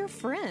 to your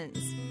friends.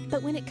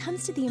 But when it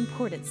comes to the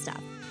important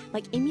stuff,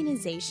 like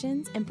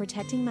immunizations and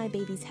protecting my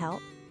baby's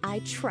health, I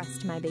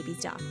trust my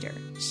baby's doctor.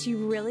 She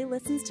really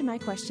listens to my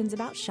questions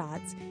about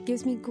shots,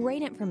 gives me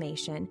great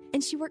information,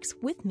 and she works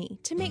with me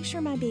to make sure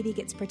my baby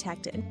gets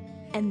protected.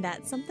 And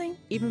that's something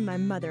even my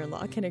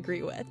mother-in-law can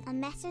agree with. A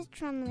message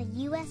from the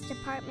U.S.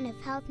 Department of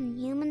Health and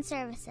Human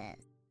Services.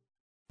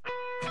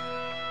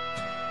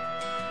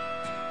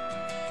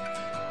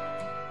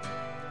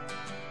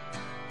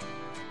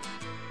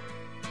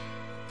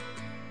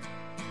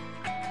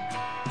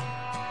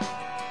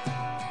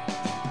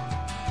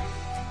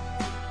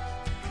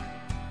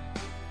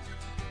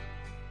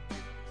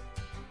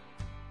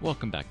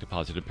 Welcome back to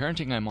Positive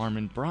Parenting. I'm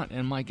Armin Brott,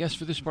 and my guest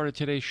for this part of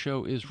today's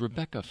show is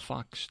Rebecca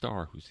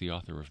Fox-Starr, who's the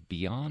author of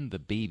Beyond the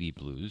Baby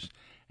Blues,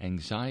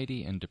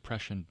 Anxiety and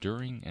Depression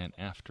During and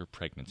After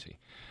Pregnancy.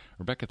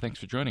 Rebecca, thanks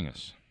for joining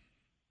us.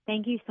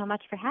 Thank you so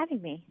much for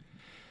having me.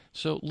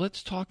 So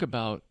let's talk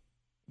about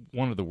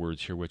one of the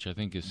words here, which I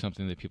think is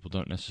something that people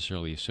don't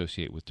necessarily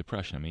associate with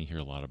depression. I mean, you hear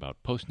a lot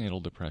about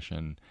postnatal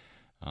depression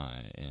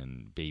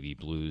and baby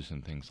blues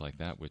and things like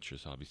that, which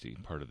is obviously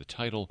part of the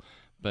title,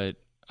 but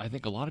I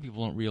think a lot of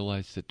people don't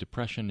realize that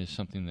depression is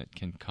something that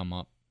can come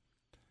up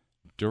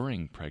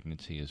during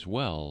pregnancy as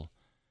well.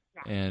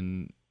 Yeah.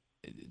 And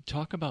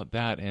talk about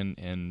that.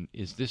 And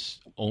is this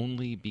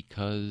only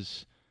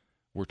because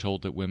we're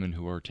told that women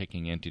who are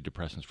taking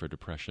antidepressants for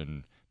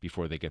depression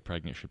before they get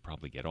pregnant should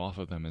probably get off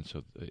of them? And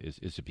so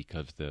is it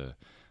because the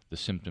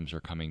symptoms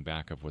are coming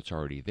back of what's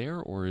already there,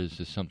 or is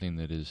this something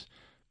that is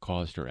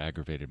caused or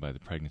aggravated by the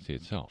pregnancy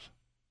itself?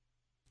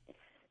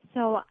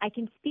 So I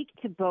can speak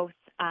to both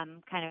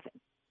kind of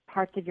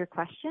parts of your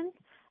question,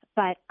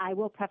 but I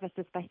will preface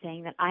this by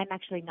saying that I'm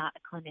actually not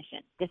a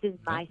clinician. This is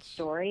my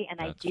story, and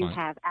I do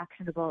have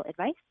actionable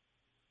advice,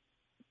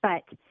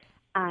 but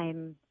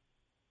I'm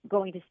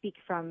going to speak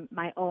from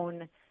my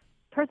own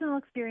personal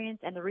experience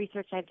and the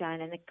research I've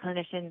done and the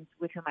clinicians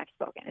with whom I've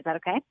spoken. Is that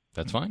okay?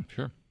 That's fine,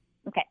 sure.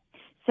 Okay.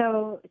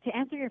 So to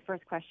answer your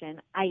first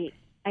question, I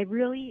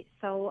really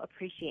so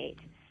appreciate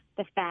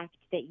the fact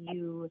that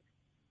you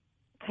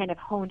kind of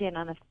honed in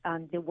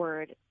on the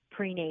word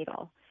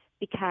prenatal,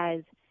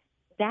 because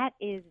that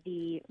is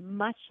the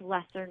much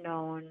lesser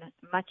known,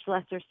 much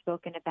lesser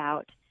spoken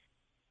about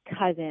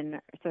cousin,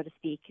 so to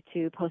speak,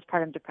 to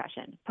postpartum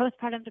depression.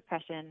 Postpartum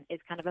depression is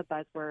kind of a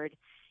buzzword.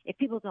 If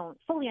people don't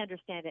fully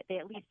understand it, they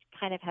at least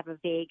kind of have a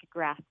vague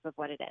grasp of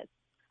what it is.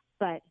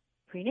 But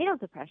prenatal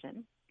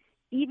depression,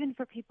 even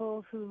for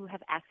people who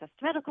have access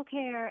to medical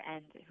care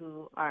and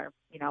who are,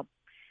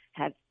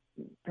 have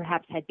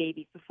perhaps had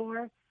babies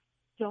before,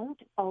 don't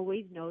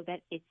always know that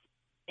it's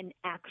an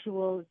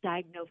actual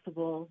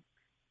diagnosable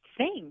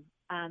thing.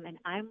 And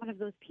I'm one of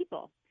those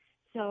people.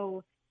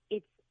 So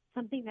it's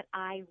something that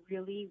I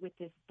really, with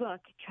this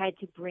book, tried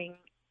to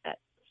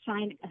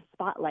shine a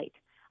spotlight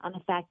on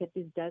the fact that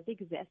this does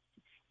exist.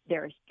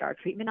 There are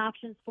treatment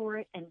options for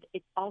it, and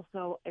it's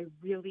also a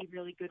really,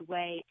 really good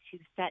way to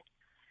set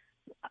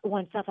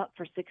oneself up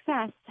for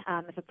success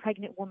if a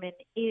pregnant woman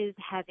is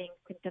having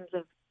symptoms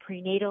of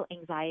prenatal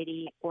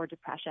anxiety or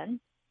depression.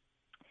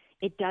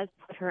 It does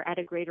put her at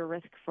a greater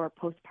risk for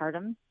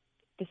postpartum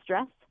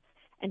distress,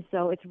 and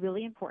so it's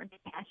really important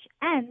to catch.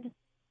 And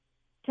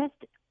just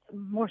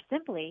more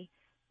simply,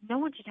 no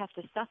one should have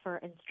to suffer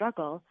and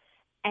struggle.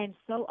 And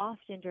so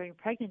often during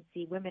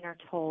pregnancy, women are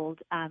told,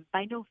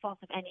 by no fault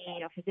of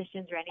any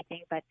physicians or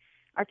anything, but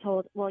are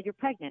told, well, you're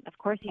pregnant. Of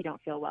course you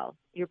don't feel well.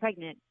 You're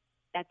pregnant.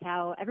 That's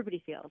how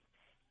everybody feels.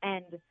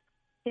 And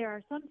there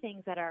are some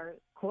things that are,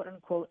 quote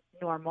unquote,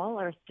 normal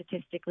or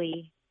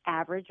statistically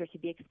average or to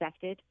be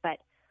expected. But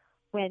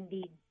when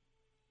the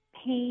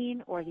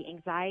pain or the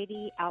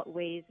anxiety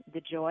outweighs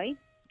the joy,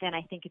 then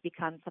I think it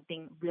becomes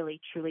something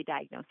really, truly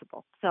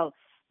diagnosable. So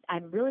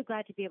I'm really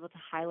glad to be able to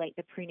highlight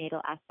the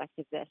prenatal aspect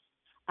of this.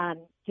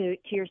 To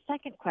your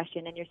second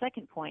question and your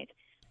second point,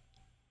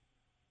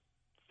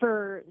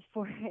 for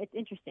it's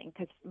interesting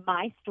because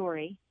my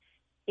story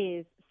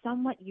is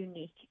somewhat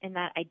unique in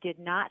that I did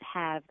not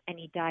have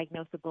any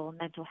diagnosable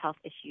mental health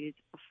issues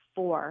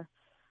before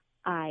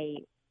I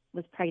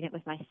was pregnant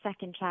with my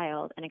second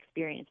child and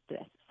experienced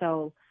this.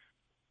 So,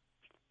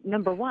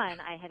 number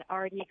one, I had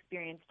already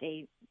experienced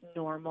a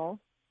normal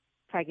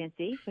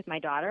pregnancy with my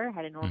daughter,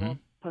 had a normal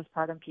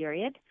postpartum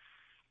period,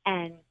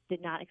 and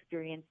did not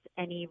experience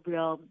any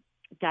real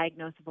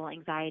diagnosable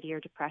anxiety or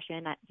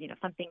depression.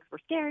 Some things were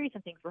scary,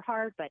 some things were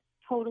hard, but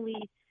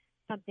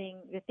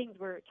the things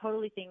were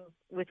totally things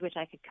with which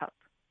I could cope.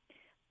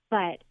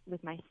 But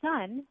with my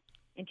son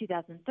in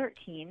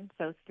 2013,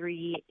 so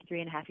three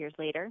and a half years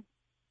later,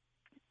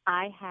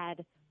 I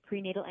had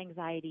prenatal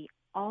anxiety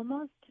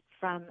almost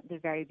from the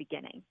very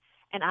beginning.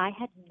 And I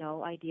had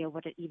no idea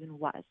what it even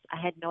was.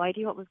 I had no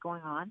idea what was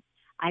going on.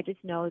 I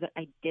just know that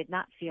I did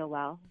not feel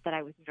well, that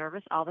I was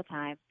nervous all the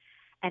time,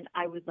 and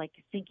I was like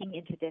sinking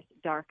into this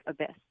dark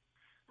abyss.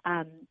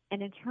 And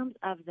in terms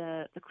of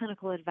the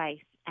clinical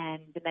advice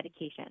and the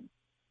medication,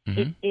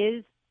 it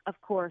is,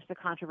 of course, a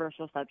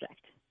controversial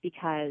subject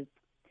because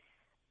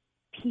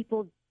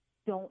people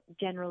don't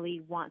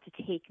generally want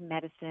to take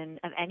medicine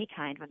of any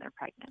kind when they're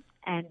pregnant.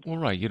 And well,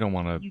 right, you don't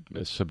want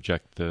to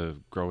subject the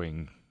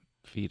growing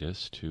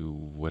fetus to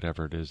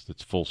whatever it is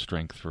that's full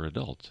strength for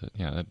adults.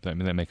 Yeah, that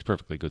makes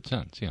perfectly good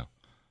sense. Yeah,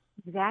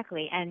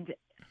 exactly. And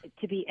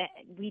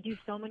we do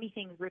so many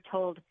things. We're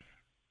told,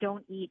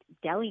 don't eat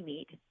deli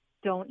meat,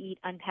 don't eat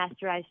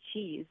unpasteurized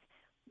cheese.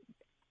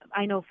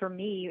 I know for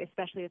me,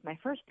 especially with my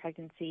first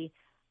pregnancy,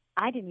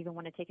 I didn't even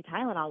want to take a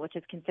Tylenol, which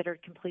is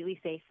considered completely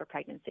safe for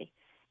pregnancy.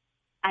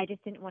 I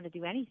just didn't want to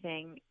do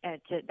anything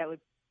that would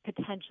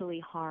potentially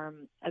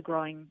harm a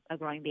growing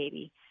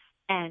baby.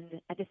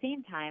 And at the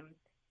same time,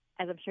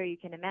 as I'm sure you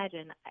can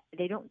imagine,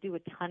 they don't do a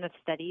ton of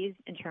studies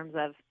in terms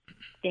of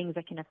things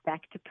that can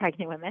affect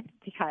pregnant women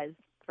because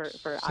for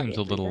seems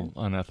a little reasons.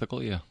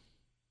 Unethical, yeah.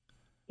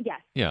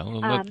 Yes. Yeah,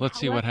 well, let's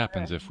see what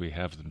happens if we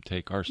have them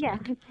take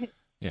arsenic.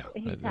 Yeah,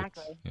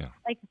 exactly.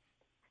 Like,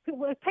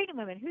 with pregnant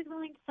women, who's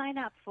willing to sign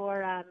up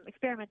for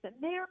experiments that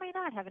may or may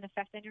not have an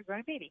effect on your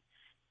growing baby?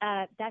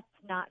 That's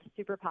not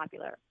super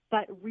popular.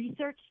 But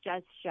research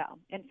does show,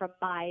 and from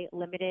my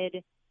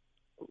limited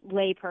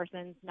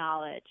layperson's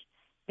knowledge,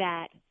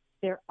 that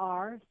there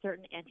are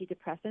certain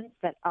antidepressants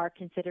that are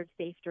considered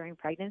safe during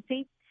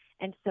pregnancy.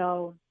 And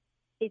so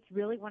it's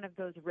really one of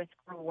those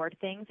risk-reward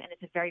things, and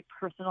it's a very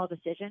personal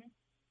decision.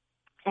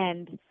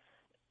 And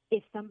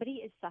if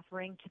somebody is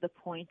suffering to the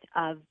point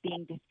of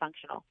being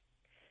dysfunctional,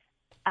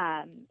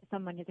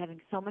 someone who's having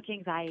so much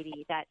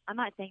anxiety that I'm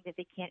not saying that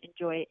they can't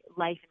enjoy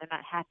life and they're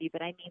not happy,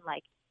 but I mean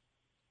like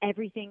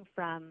everything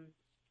from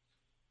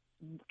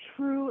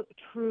true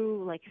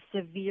like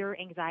severe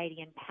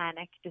anxiety and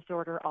panic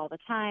disorder all the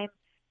time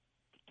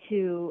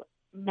to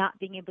not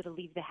being able to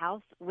leave the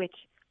house, which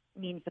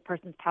means the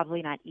person's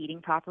probably not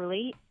eating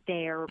properly.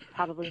 They're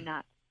probably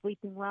not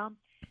sleeping well.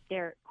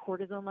 Their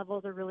cortisol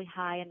levels are really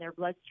high in their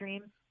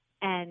bloodstream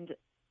and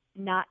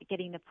not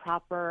getting the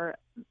proper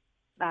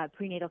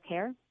prenatal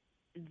care.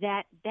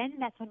 That's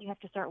when you have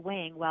to start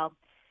weighing, well,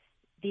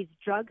 these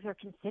certain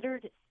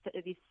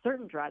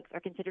drugs are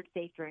considered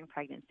safe during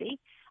pregnancy.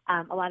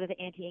 A lot of the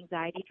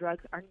anti-anxiety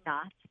drugs are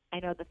not.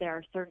 I know that there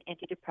are certain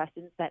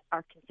antidepressants that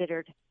are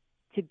considered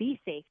to be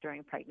safe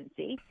during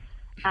pregnancy.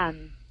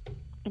 And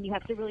you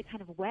have to really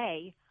kind of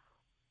weigh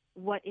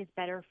what is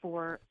better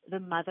for the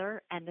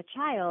mother and the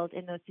child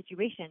in those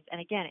situations.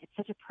 And again, it's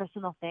such a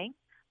personal thing,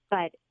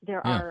 but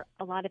there are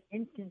a lot of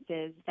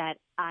instances that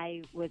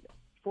I was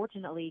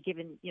fortunately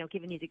given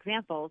these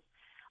examples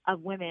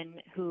of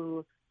women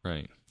who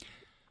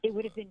it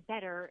would have been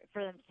better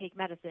for them to take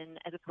medicine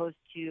as opposed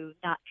to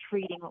not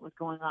treating what was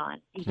going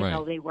on, even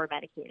though they were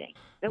medicating.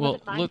 That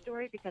wasn't my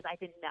story because I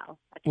didn't know.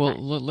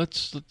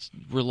 Let's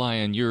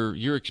rely on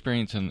your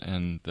experience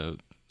and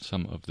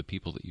some of the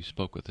people that you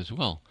spoke with as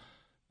well.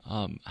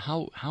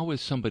 How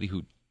is somebody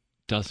who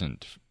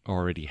doesn't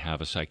already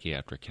have a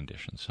psychiatric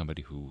condition,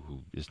 somebody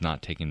who is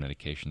not taking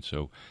medication,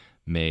 so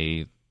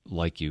may,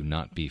 like you,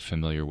 not be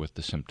familiar with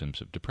the symptoms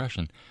of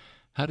depression,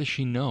 how does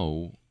she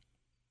know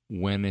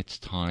when it's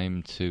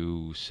time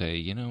to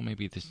say,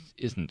 maybe this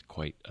isn't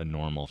quite a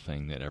normal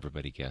thing that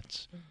everybody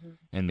gets,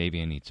 and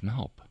maybe I need some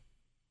help?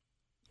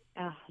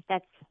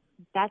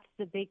 That's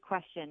the big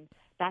question.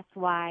 That's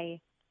why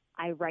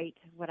I write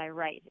what I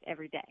write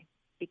every day,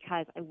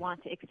 because I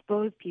want to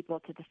expose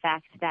people to the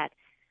fact that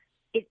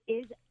it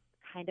is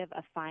kind of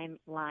a fine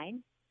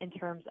line in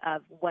terms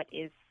of what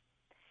is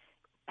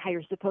how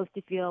you're supposed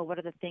to feel, what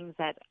are the things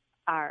that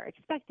are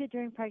expected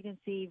during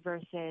pregnancy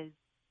versus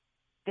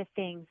the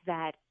things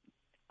that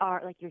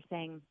are, like you're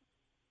saying,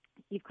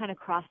 you've kind of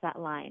crossed that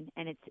line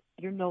and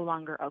you're no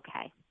longer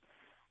okay.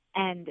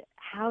 And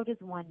how does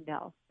one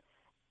know?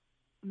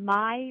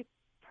 My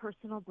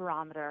personal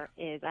barometer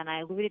is, and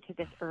I alluded to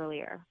this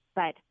earlier,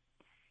 but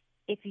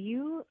if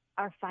you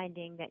are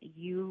finding that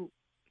you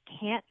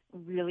can't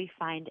really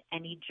find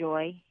any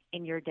joy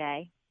in your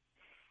day,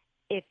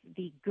 if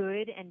the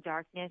good and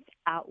darkness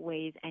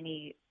outweighs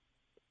any,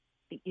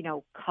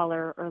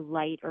 color or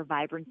light or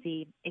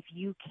vibrancy, if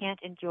you can't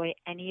enjoy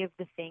any of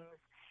the things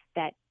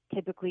that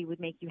typically would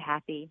make you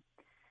happy,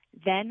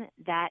 then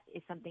that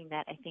is something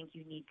that I think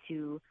you need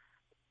to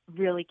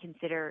really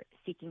consider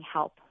seeking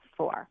help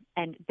for.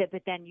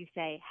 But then you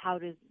say, how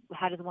does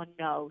one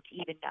know to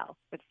even know,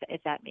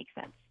 if that makes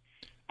sense?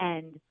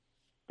 And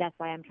that's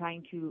why I'm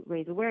trying to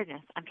raise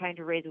awareness. I'm trying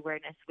to raise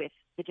awareness with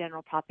the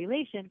general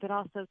population, but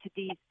also to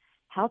these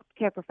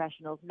healthcare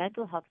professionals,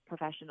 mental health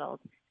professionals,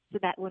 so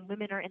that when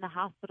women are in the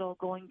hospital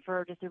going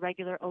for just a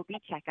regular OB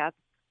checkup,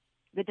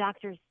 the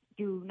doctors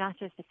do not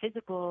just a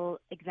physical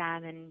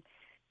exam and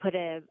put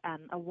a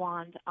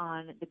wand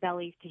on the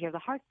belly to hear the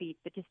heartbeat,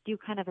 but just do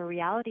kind of a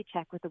reality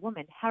check with the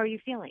woman. How are you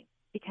feeling?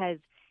 Because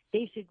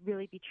they should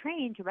really be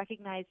trained to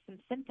recognize some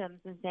symptoms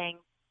and saying,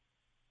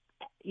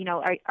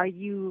 are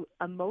you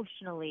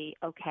emotionally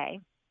okay?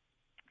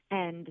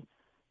 And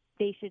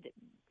they should,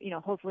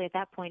 hopefully at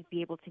that point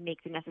be able to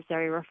make the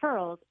necessary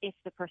referrals if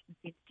the person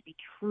seems to be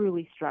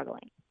truly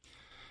struggling.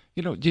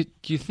 Do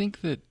you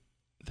think that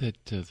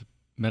the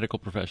medical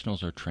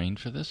professionals are trained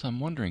for this? I'm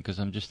wondering, because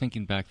I'm just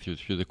thinking back through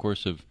the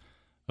course of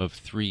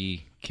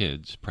 3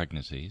 kids'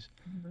 pregnancies.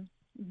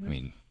 I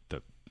mean,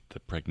 the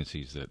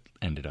pregnancies that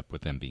ended up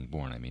with them being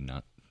born. I mean,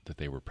 not that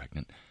they were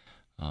pregnant.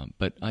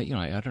 But I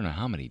don't know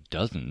how many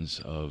dozens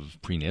of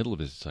prenatal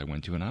visits I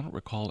went to, and I don't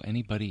recall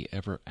anybody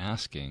ever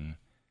asking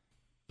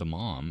the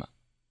mom,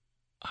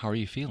 "How are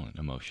you feeling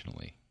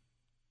emotionally?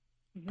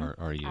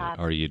 Are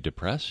you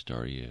depressed?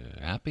 Are you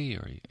happy?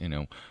 Are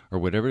you or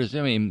whatever it is?"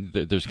 I mean,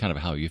 there's kind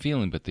of how you're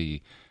feeling, but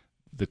the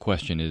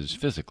question is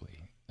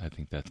physically. I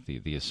think that's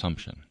the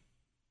assumption.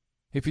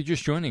 If you're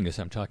just joining us,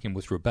 I'm talking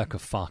with Rebecca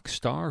Fox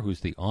Starr, who's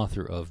the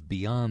author of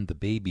Beyond the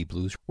Baby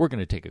Blues. We're going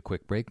to take a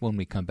quick break. When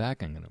we come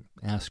back, I'm going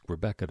to ask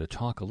Rebecca to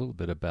talk a little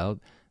bit about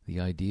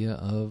the idea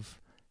of,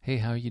 hey,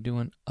 how are you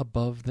doing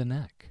above the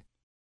neck?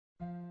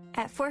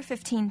 At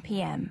 4:15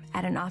 p.m.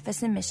 at an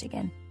office in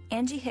Michigan,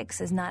 Angie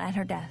Hicks is not at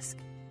her desk.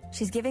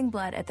 She's giving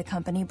blood at the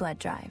company blood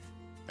drive.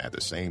 At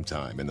the same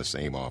time, in the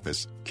same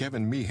office,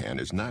 Kevin Meehan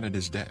is not at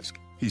his desk.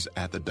 He's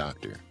at the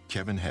doctor.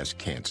 Kevin has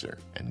cancer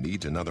and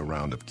needs another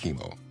round of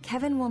chemo.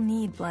 Kevin will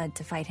need blood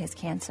to fight his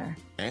cancer.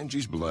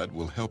 Angie's blood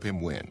will help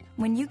him win.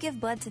 When you give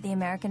blood to the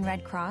American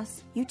Red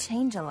Cross, you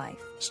change a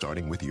life.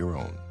 Starting with your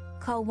own.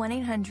 Call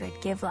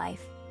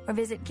 1-800-GIVE-LIFE or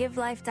visit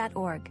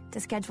givelife.org to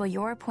schedule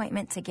your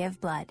appointment to give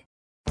blood.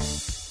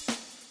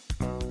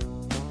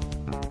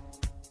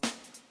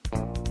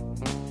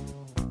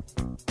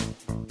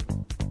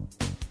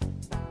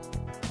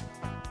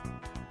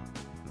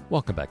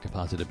 Welcome back to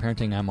Positive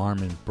Parenting. I'm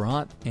Armin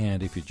Brott,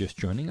 and if you're just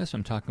joining us,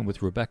 I'm talking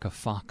with Rebecca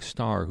Fox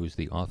Starr, who's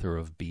the author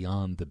of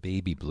Beyond the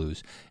Baby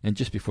Blues. And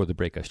just before the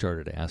break, I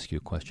started to ask you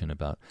a question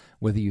about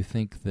whether you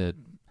think that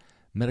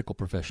medical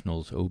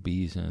professionals,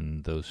 OBs,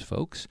 and those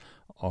folks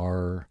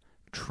are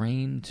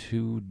trained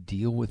to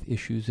deal with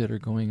issues that are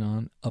going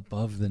on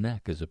above the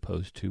neck as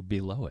opposed to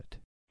below it.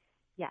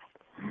 Yes,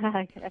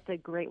 that's a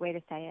great way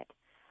to say it.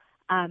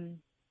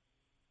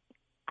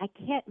 I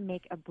can't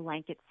make a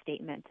blanket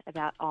statement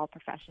about all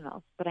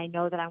professionals, but I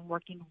know that I'm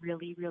working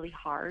really, really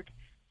hard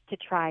to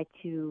try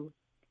to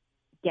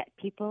get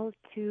people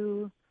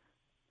to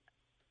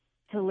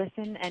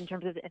listen in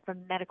terms of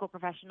from the medical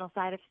professional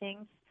side of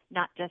things,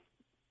 not just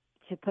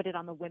to put it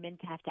on the women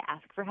to have to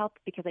ask for help,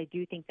 because I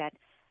do think that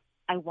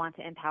I want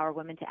to empower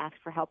women to ask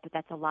for help, but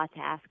that's a lot to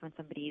ask when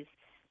somebody's,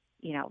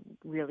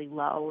 really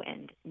low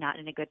and not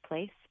in a good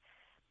place.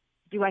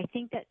 Do I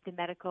think that the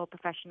medical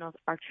professionals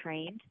are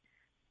trained?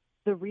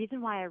 The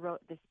reason why I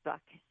wrote this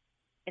book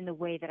in the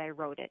way that I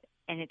wrote it,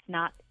 and it's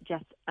not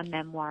just a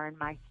memoir in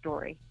my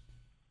story,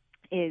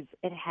 is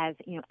it has,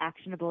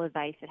 actionable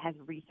advice, it has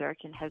research,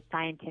 and has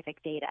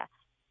scientific data.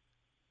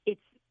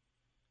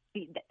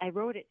 I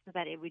wrote it so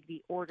that it would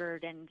be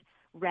ordered and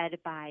read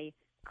by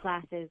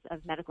classes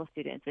of medical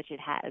students, which it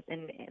has,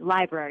 in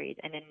libraries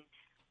and in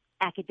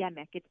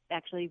academic. It's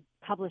actually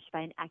published by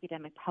an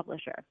academic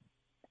publisher.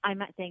 I'm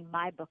not saying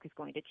my book is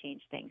going to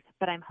change things,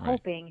 but I'm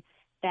hoping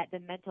that the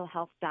mental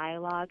health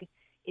dialogue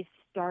is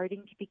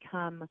starting to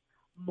become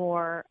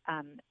more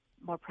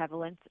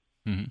prevalent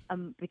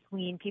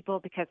between people,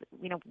 because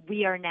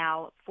we are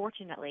now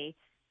fortunately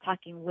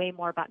talking way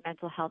more about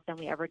mental health than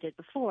we ever did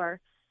before.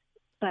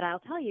 But I'll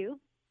tell you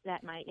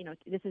that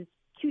this is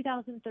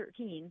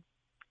 2013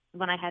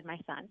 when I had my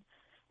son,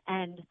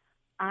 and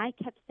I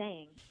kept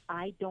saying,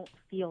 I don't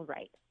feel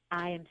right.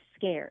 I am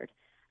scared.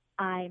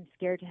 I'm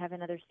scared to have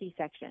another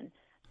C-section.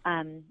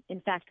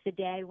 In fact, the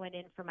day I went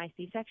in for my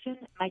C-section,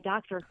 my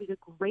doctor, who's a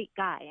great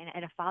guy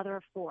and a father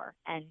of 4,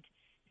 and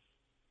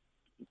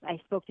I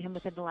spoke to him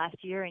within the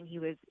last year, and he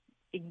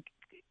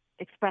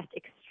expressed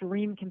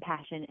extreme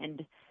compassion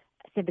and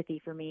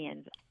sympathy for me,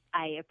 and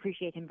I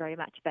appreciate him very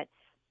much. But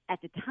at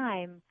the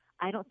time,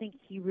 I don't think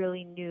he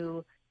really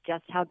knew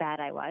just how bad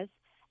I was.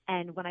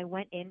 And when I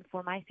went in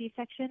for my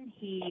C-section,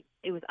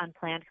 it was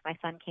unplanned because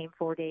my son came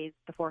 4 days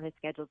before his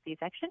scheduled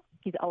C-section.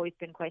 He's always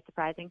been quite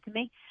surprising to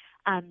me.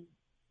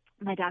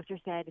 My doctor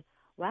said,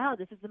 wow,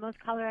 this is the most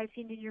color I've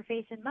seen in your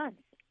face in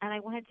months. And I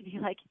wanted to be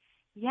like,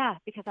 yeah,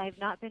 because I've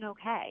not been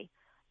okay.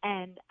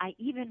 And I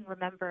even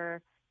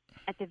remember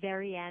at the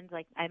very end,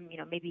 like I'm,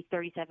 maybe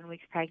 37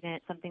 weeks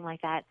pregnant, something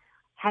like that,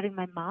 having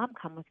my mom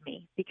come with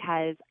me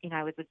because,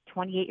 I was a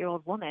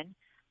 28-year-old woman.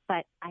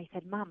 But I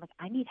said, Mom,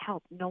 I need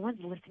help. No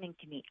one's listening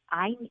to me.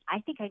 I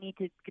think I need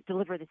to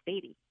deliver this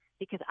baby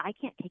because I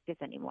can't take this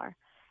anymore.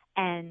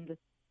 And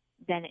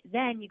then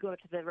you go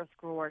to the risk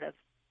reward of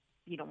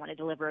you don't want to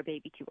deliver a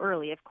baby too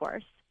early, of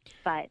course,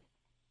 but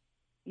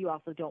you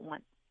also don't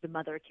want the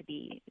mother to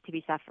be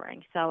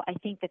suffering. So I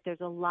think that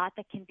there's a lot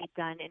that can be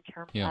done in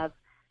terms of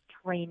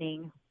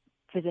training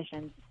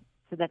physicians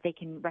so that they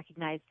can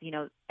recognize,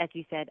 as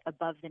you said,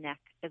 above the neck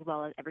as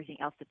well as everything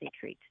else that they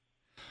treat.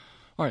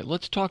 All right,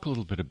 let's talk a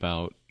little bit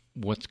about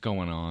what's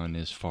going on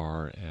as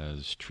far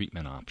as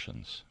treatment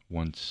options.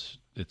 Once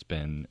it's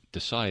been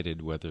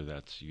decided, whether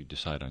that's you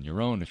decide on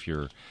your own, if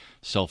you're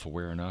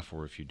self-aware enough,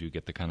 or if you do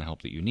get the kind of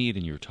help that you need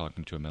and you're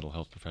talking to a mental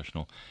health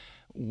professional,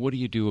 what do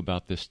you do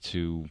about this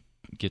to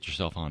get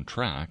yourself on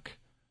track?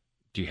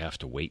 Do you have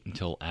to wait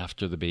until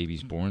after the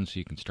baby's born so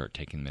you can start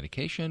taking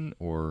medication?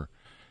 Or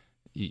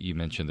you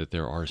mentioned that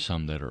there are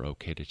some that are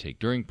okay to take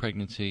during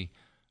pregnancy.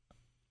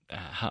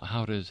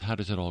 How does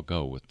it all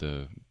go with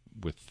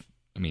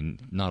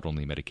not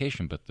only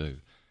medication, but the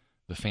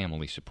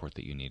family support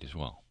that you need as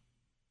well?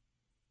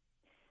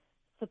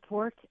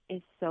 Support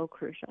is so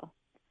crucial.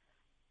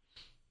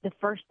 The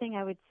first thing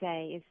I would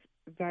say is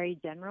very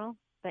general,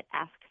 but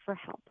ask for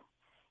help.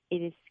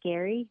 It is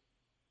scary.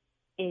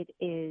 It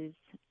is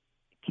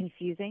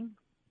confusing.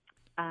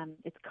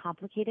 It's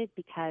complicated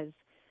because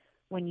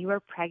when you are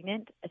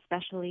pregnant,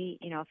 especially,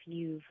 if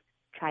you've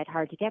tried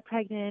hard to get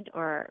pregnant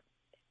or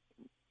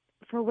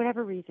for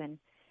whatever reason,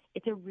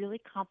 it's a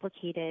really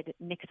complicated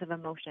mix of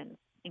emotions,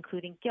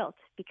 including guilt,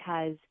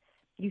 because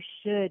you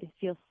should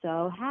feel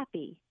so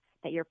happy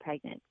that you're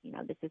pregnant.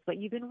 This is what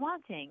you've been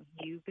wanting.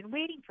 You've been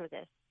waiting for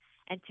this.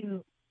 And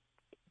to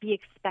be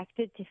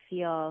expected to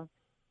feel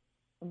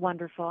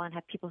wonderful and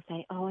have people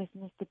say, oh,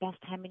 isn't this the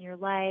best time in your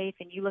life?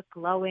 And you look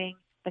glowing,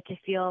 but to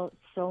feel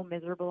so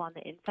miserable on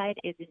the inside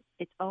is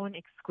its own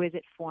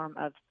exquisite form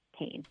of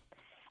pain.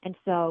 And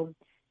so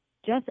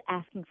just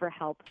asking for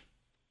help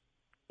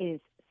is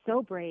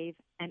so brave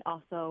and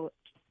also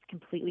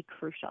completely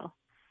crucial.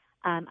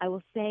 I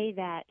will say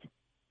that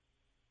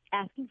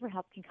asking for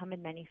help can come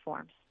in many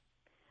forms.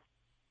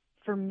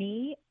 For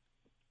me,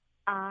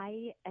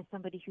 as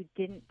somebody who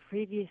didn't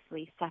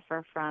previously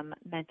suffer from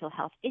mental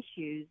health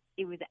issues,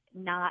 it was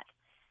not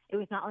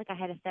like I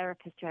had a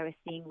therapist who I was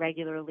seeing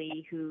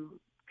regularly who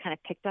kind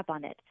of picked up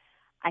on it.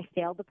 I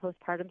failed the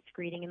postpartum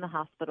screening in the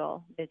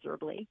hospital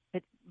miserably.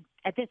 But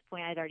at this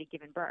point, I'd already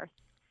given birth.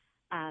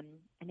 And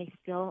they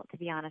still, to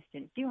be honest,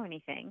 didn't do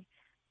anything.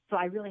 So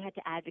I really had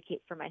to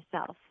advocate for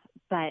myself.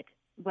 But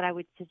what I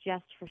would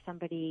suggest for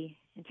somebody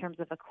in terms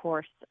of a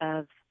course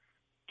of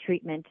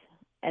treatment,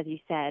 as you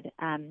said,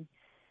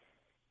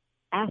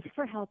 ask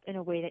for help in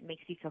a way that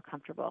makes you feel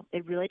comfortable.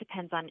 It really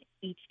depends on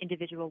each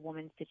individual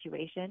woman's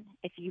situation.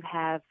 If you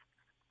have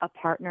a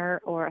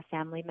partner or a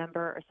family member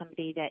or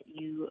somebody that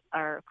you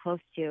are close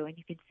to and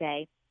you can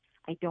say,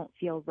 I don't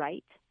feel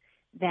right,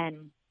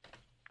 then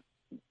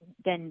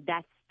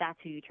that's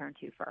who you turn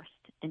to first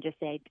and just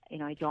say,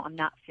 I'm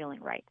not feeling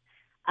right.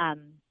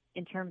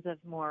 In terms of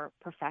more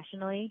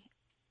professionally,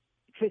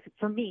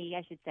 for me,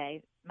 I should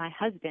say, my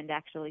husband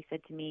actually said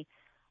to me,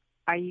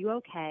 are you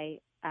okay?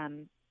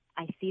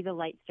 I see the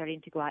light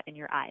starting to go out in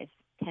your eyes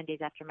 10 days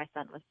after my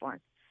son was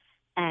born.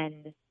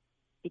 And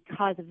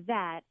because of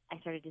that, I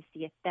started to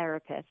see a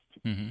therapist,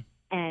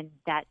 and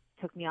that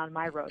took me on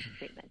my road to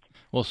treatment.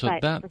 Well, so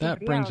But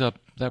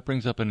that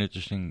brings up an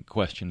interesting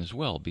question as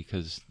well,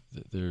 because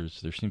there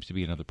seems to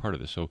be another part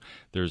of this. So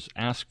there's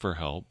ask for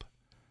help,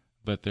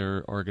 but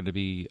there are going to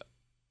be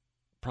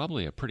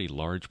probably a pretty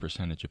large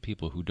percentage of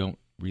people who don't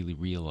really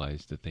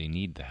realize that they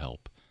need the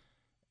help,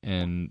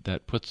 and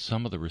that puts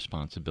some of the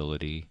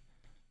responsibility.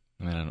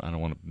 I mean, I don't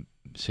want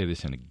to say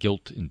this in a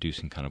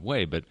guilt-inducing kind of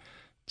way, but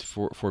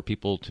for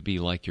people to be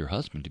like your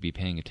husband, to be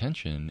paying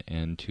attention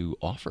and to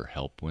offer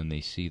help when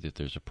they see that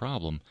there's a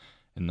problem,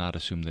 and not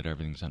assume that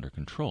everything's under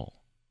control.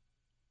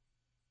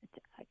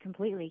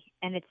 Completely.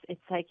 And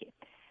it's like,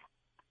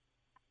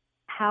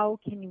 how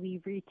can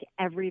we reach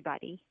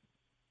everybody,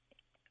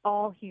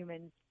 all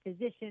humans,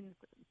 physicians,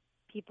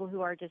 people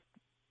who are just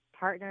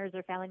partners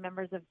or family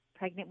members of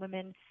pregnant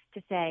women,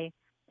 to say,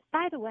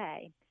 by the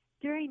way,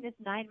 during this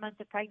 9 months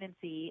of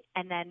pregnancy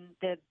and then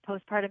the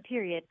postpartum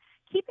period,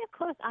 keep a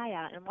close eye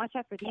out and watch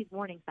out for these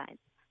warning signs.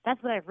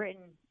 That's what I've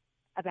written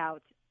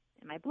about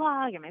in my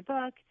blog and my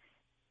book,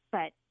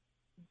 but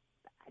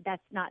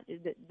that's not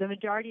the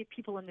majority of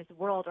people in this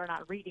world are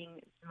not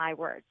reading my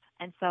words.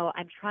 And so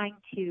I'm trying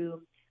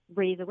to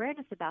raise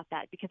awareness about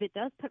that, because it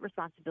does put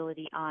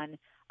responsibility on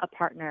a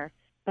partner.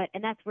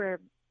 And that's where,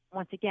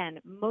 once again,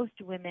 most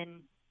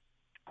women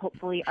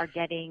hopefully are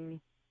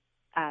getting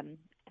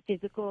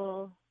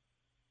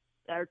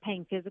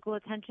paying physical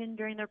attention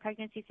during their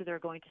pregnancy. So they're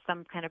going to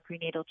some kind of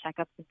prenatal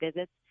checkups and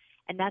visits.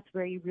 And that's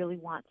where you really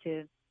want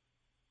to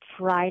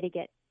try to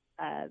get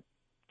a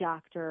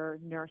doctor,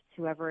 nurse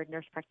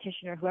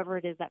practitioner, whoever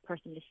it is that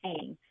person is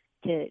seeing,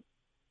 to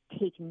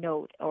take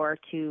note or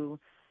to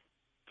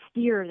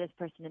steer this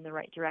person in the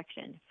right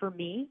direction. For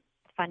me,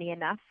 funny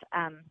enough,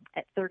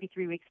 at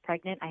 33 weeks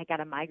pregnant, I got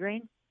a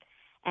migraine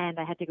and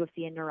I had to go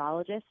see a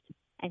neurologist,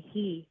 and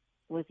he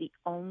was the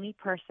only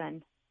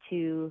person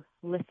to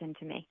listen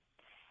to me.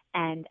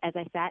 And as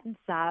I sat and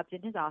sobbed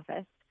in his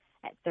office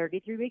at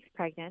 33 weeks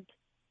pregnant,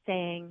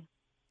 saying,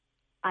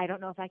 I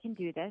don't know if I can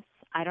do this.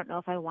 I don't know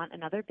if I want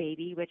another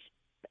baby, which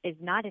is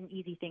not an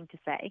easy thing to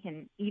say.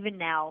 And even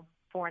now,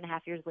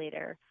 4.5 years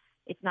later,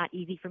 it's not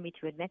easy for me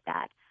to admit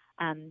that.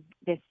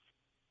 This,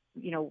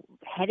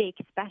 headache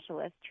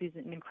specialist, who's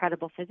an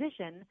incredible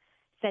physician,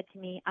 said to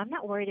me, I'm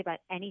not worried about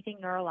anything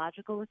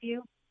neurological with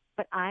you,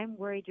 but I'm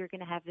worried you're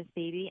going to have this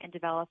baby and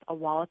develop a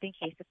walloping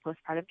case of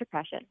postpartum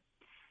depression.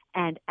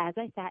 And as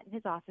I sat in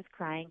his office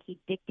crying, he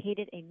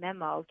dictated a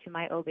memo to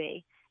my OB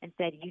and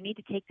said, you need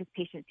to take this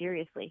patient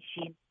seriously.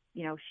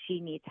 She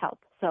needs help.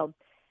 So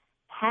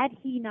had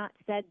he not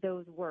said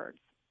those words,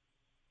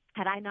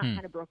 had I not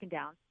kind of broken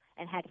down,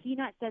 and had he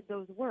not said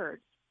those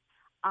words,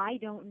 I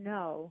don't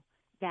know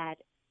that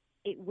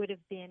it would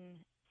have been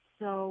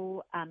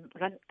so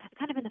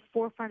kind of in the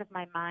forefront of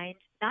my mind,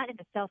 not in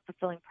a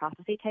self-fulfilling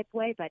prophecy type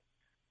way, but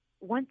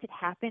once it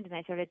happened and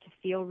I started to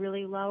feel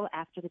really low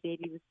after the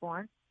baby was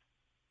born,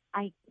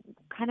 I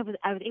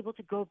was able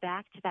to go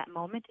back to that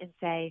moment and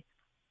say,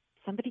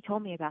 somebody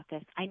told me about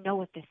this. I know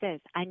what this is.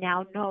 I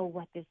now know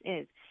what this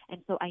is.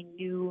 And so I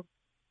knew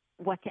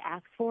what to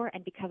ask for.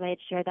 And because I had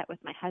shared that with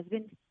my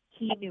husband,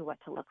 he knew what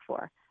to look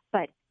for.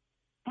 But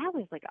that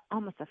was like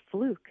almost a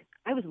fluke.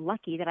 I was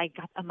lucky that I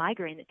got a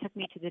migraine that took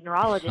me to the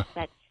neurologist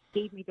that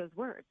gave me those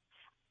words.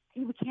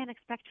 We can't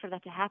expect for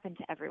that to happen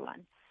to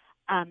everyone.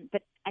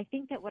 But I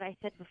think that what I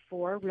said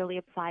before really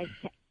applies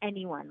to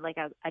anyone, like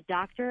a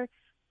doctor,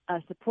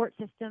 a support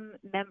system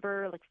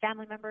member, like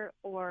family member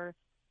or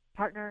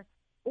partner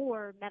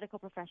or medical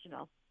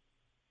professional.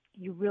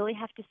 You really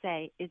have to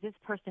say, is this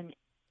person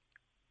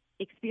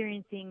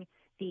experiencing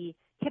the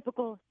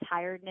typical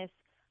tiredness,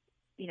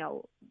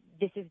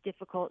 this is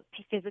difficult,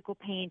 physical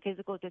pain,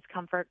 physical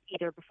discomfort,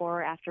 either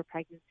before or after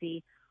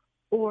pregnancy,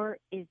 or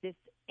is this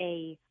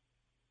a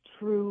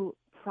true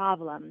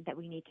problem that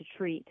we need to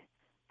treat?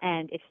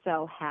 And if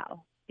so,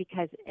 how?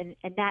 Because, and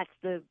that's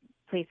the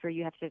place where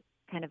you have to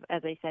kind of,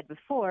 as I said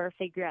before,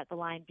 figure out the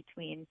line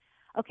between,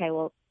 okay,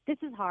 well, this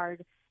is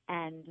hard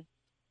and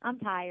I'm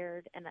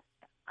tired and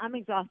I'm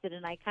exhausted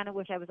and I kind of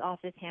wish I was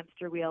off this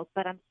hamster wheel,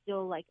 but I'm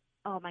still like,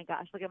 oh my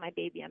gosh, look at my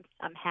baby.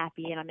 I'm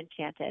happy and I'm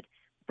enchanted.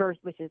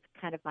 Which is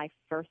kind of my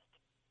first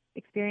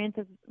experience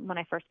of when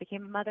I first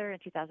became a mother in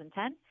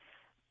 2010.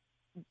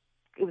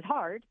 It was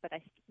hard, but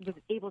I was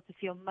able to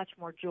feel much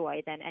more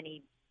joy than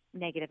any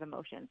negative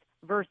emotions,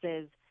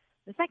 versus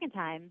the second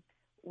time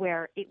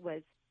where it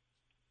was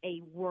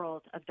a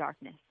world of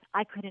darkness.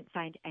 I couldn't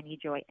find any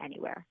joy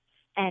anywhere.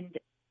 And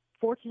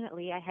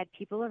fortunately, I had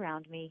people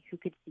around me who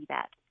could see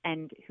that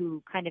and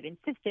who kind of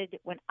insisted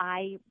when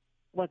I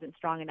wasn't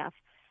strong enough,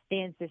 they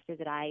insisted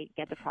that I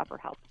get the proper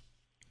help.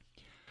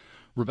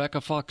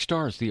 Rebecca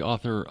Fox-Starr, the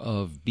author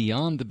of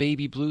Beyond the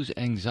Baby Blues,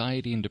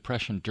 Anxiety and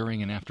Depression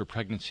During and After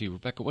Pregnancy.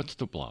 Rebecca, what's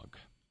the blog?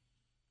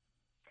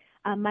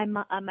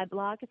 My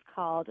blog is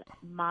called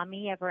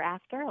Mommy Ever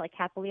After, like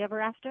Happily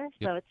Ever After.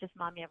 Yep. So it's just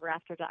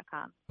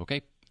mommyeverafter.com.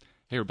 Okay.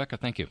 Hey, Rebecca,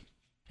 thank you.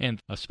 And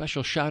a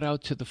special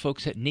shout-out to the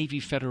folks at Navy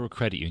Federal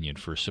Credit Union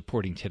for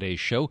supporting today's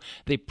show.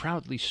 They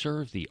proudly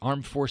serve the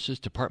Armed Forces,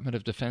 Department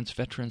of Defense,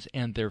 veterans,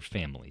 and their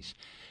families.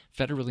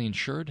 Federally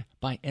insured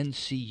by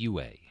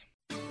NCUA.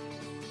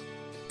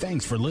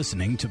 Thanks for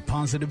listening to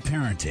Positive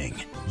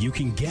Parenting. You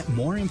can get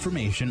more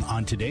information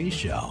on today's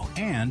show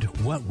and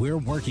what we're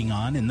working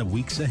on in the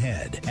weeks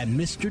ahead at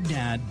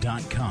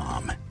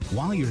MrDad.com.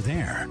 While you're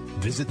there,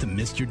 visit the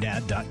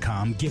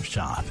MrDad.com gift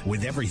shop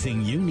with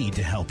everything you need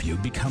to help you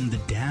become the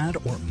dad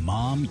or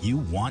mom you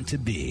want to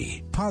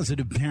be.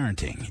 Positive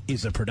Parenting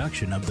is a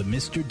production of the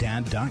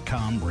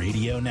MrDad.com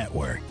radio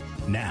network.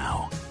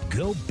 Now,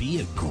 go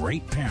be a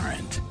great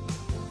parent.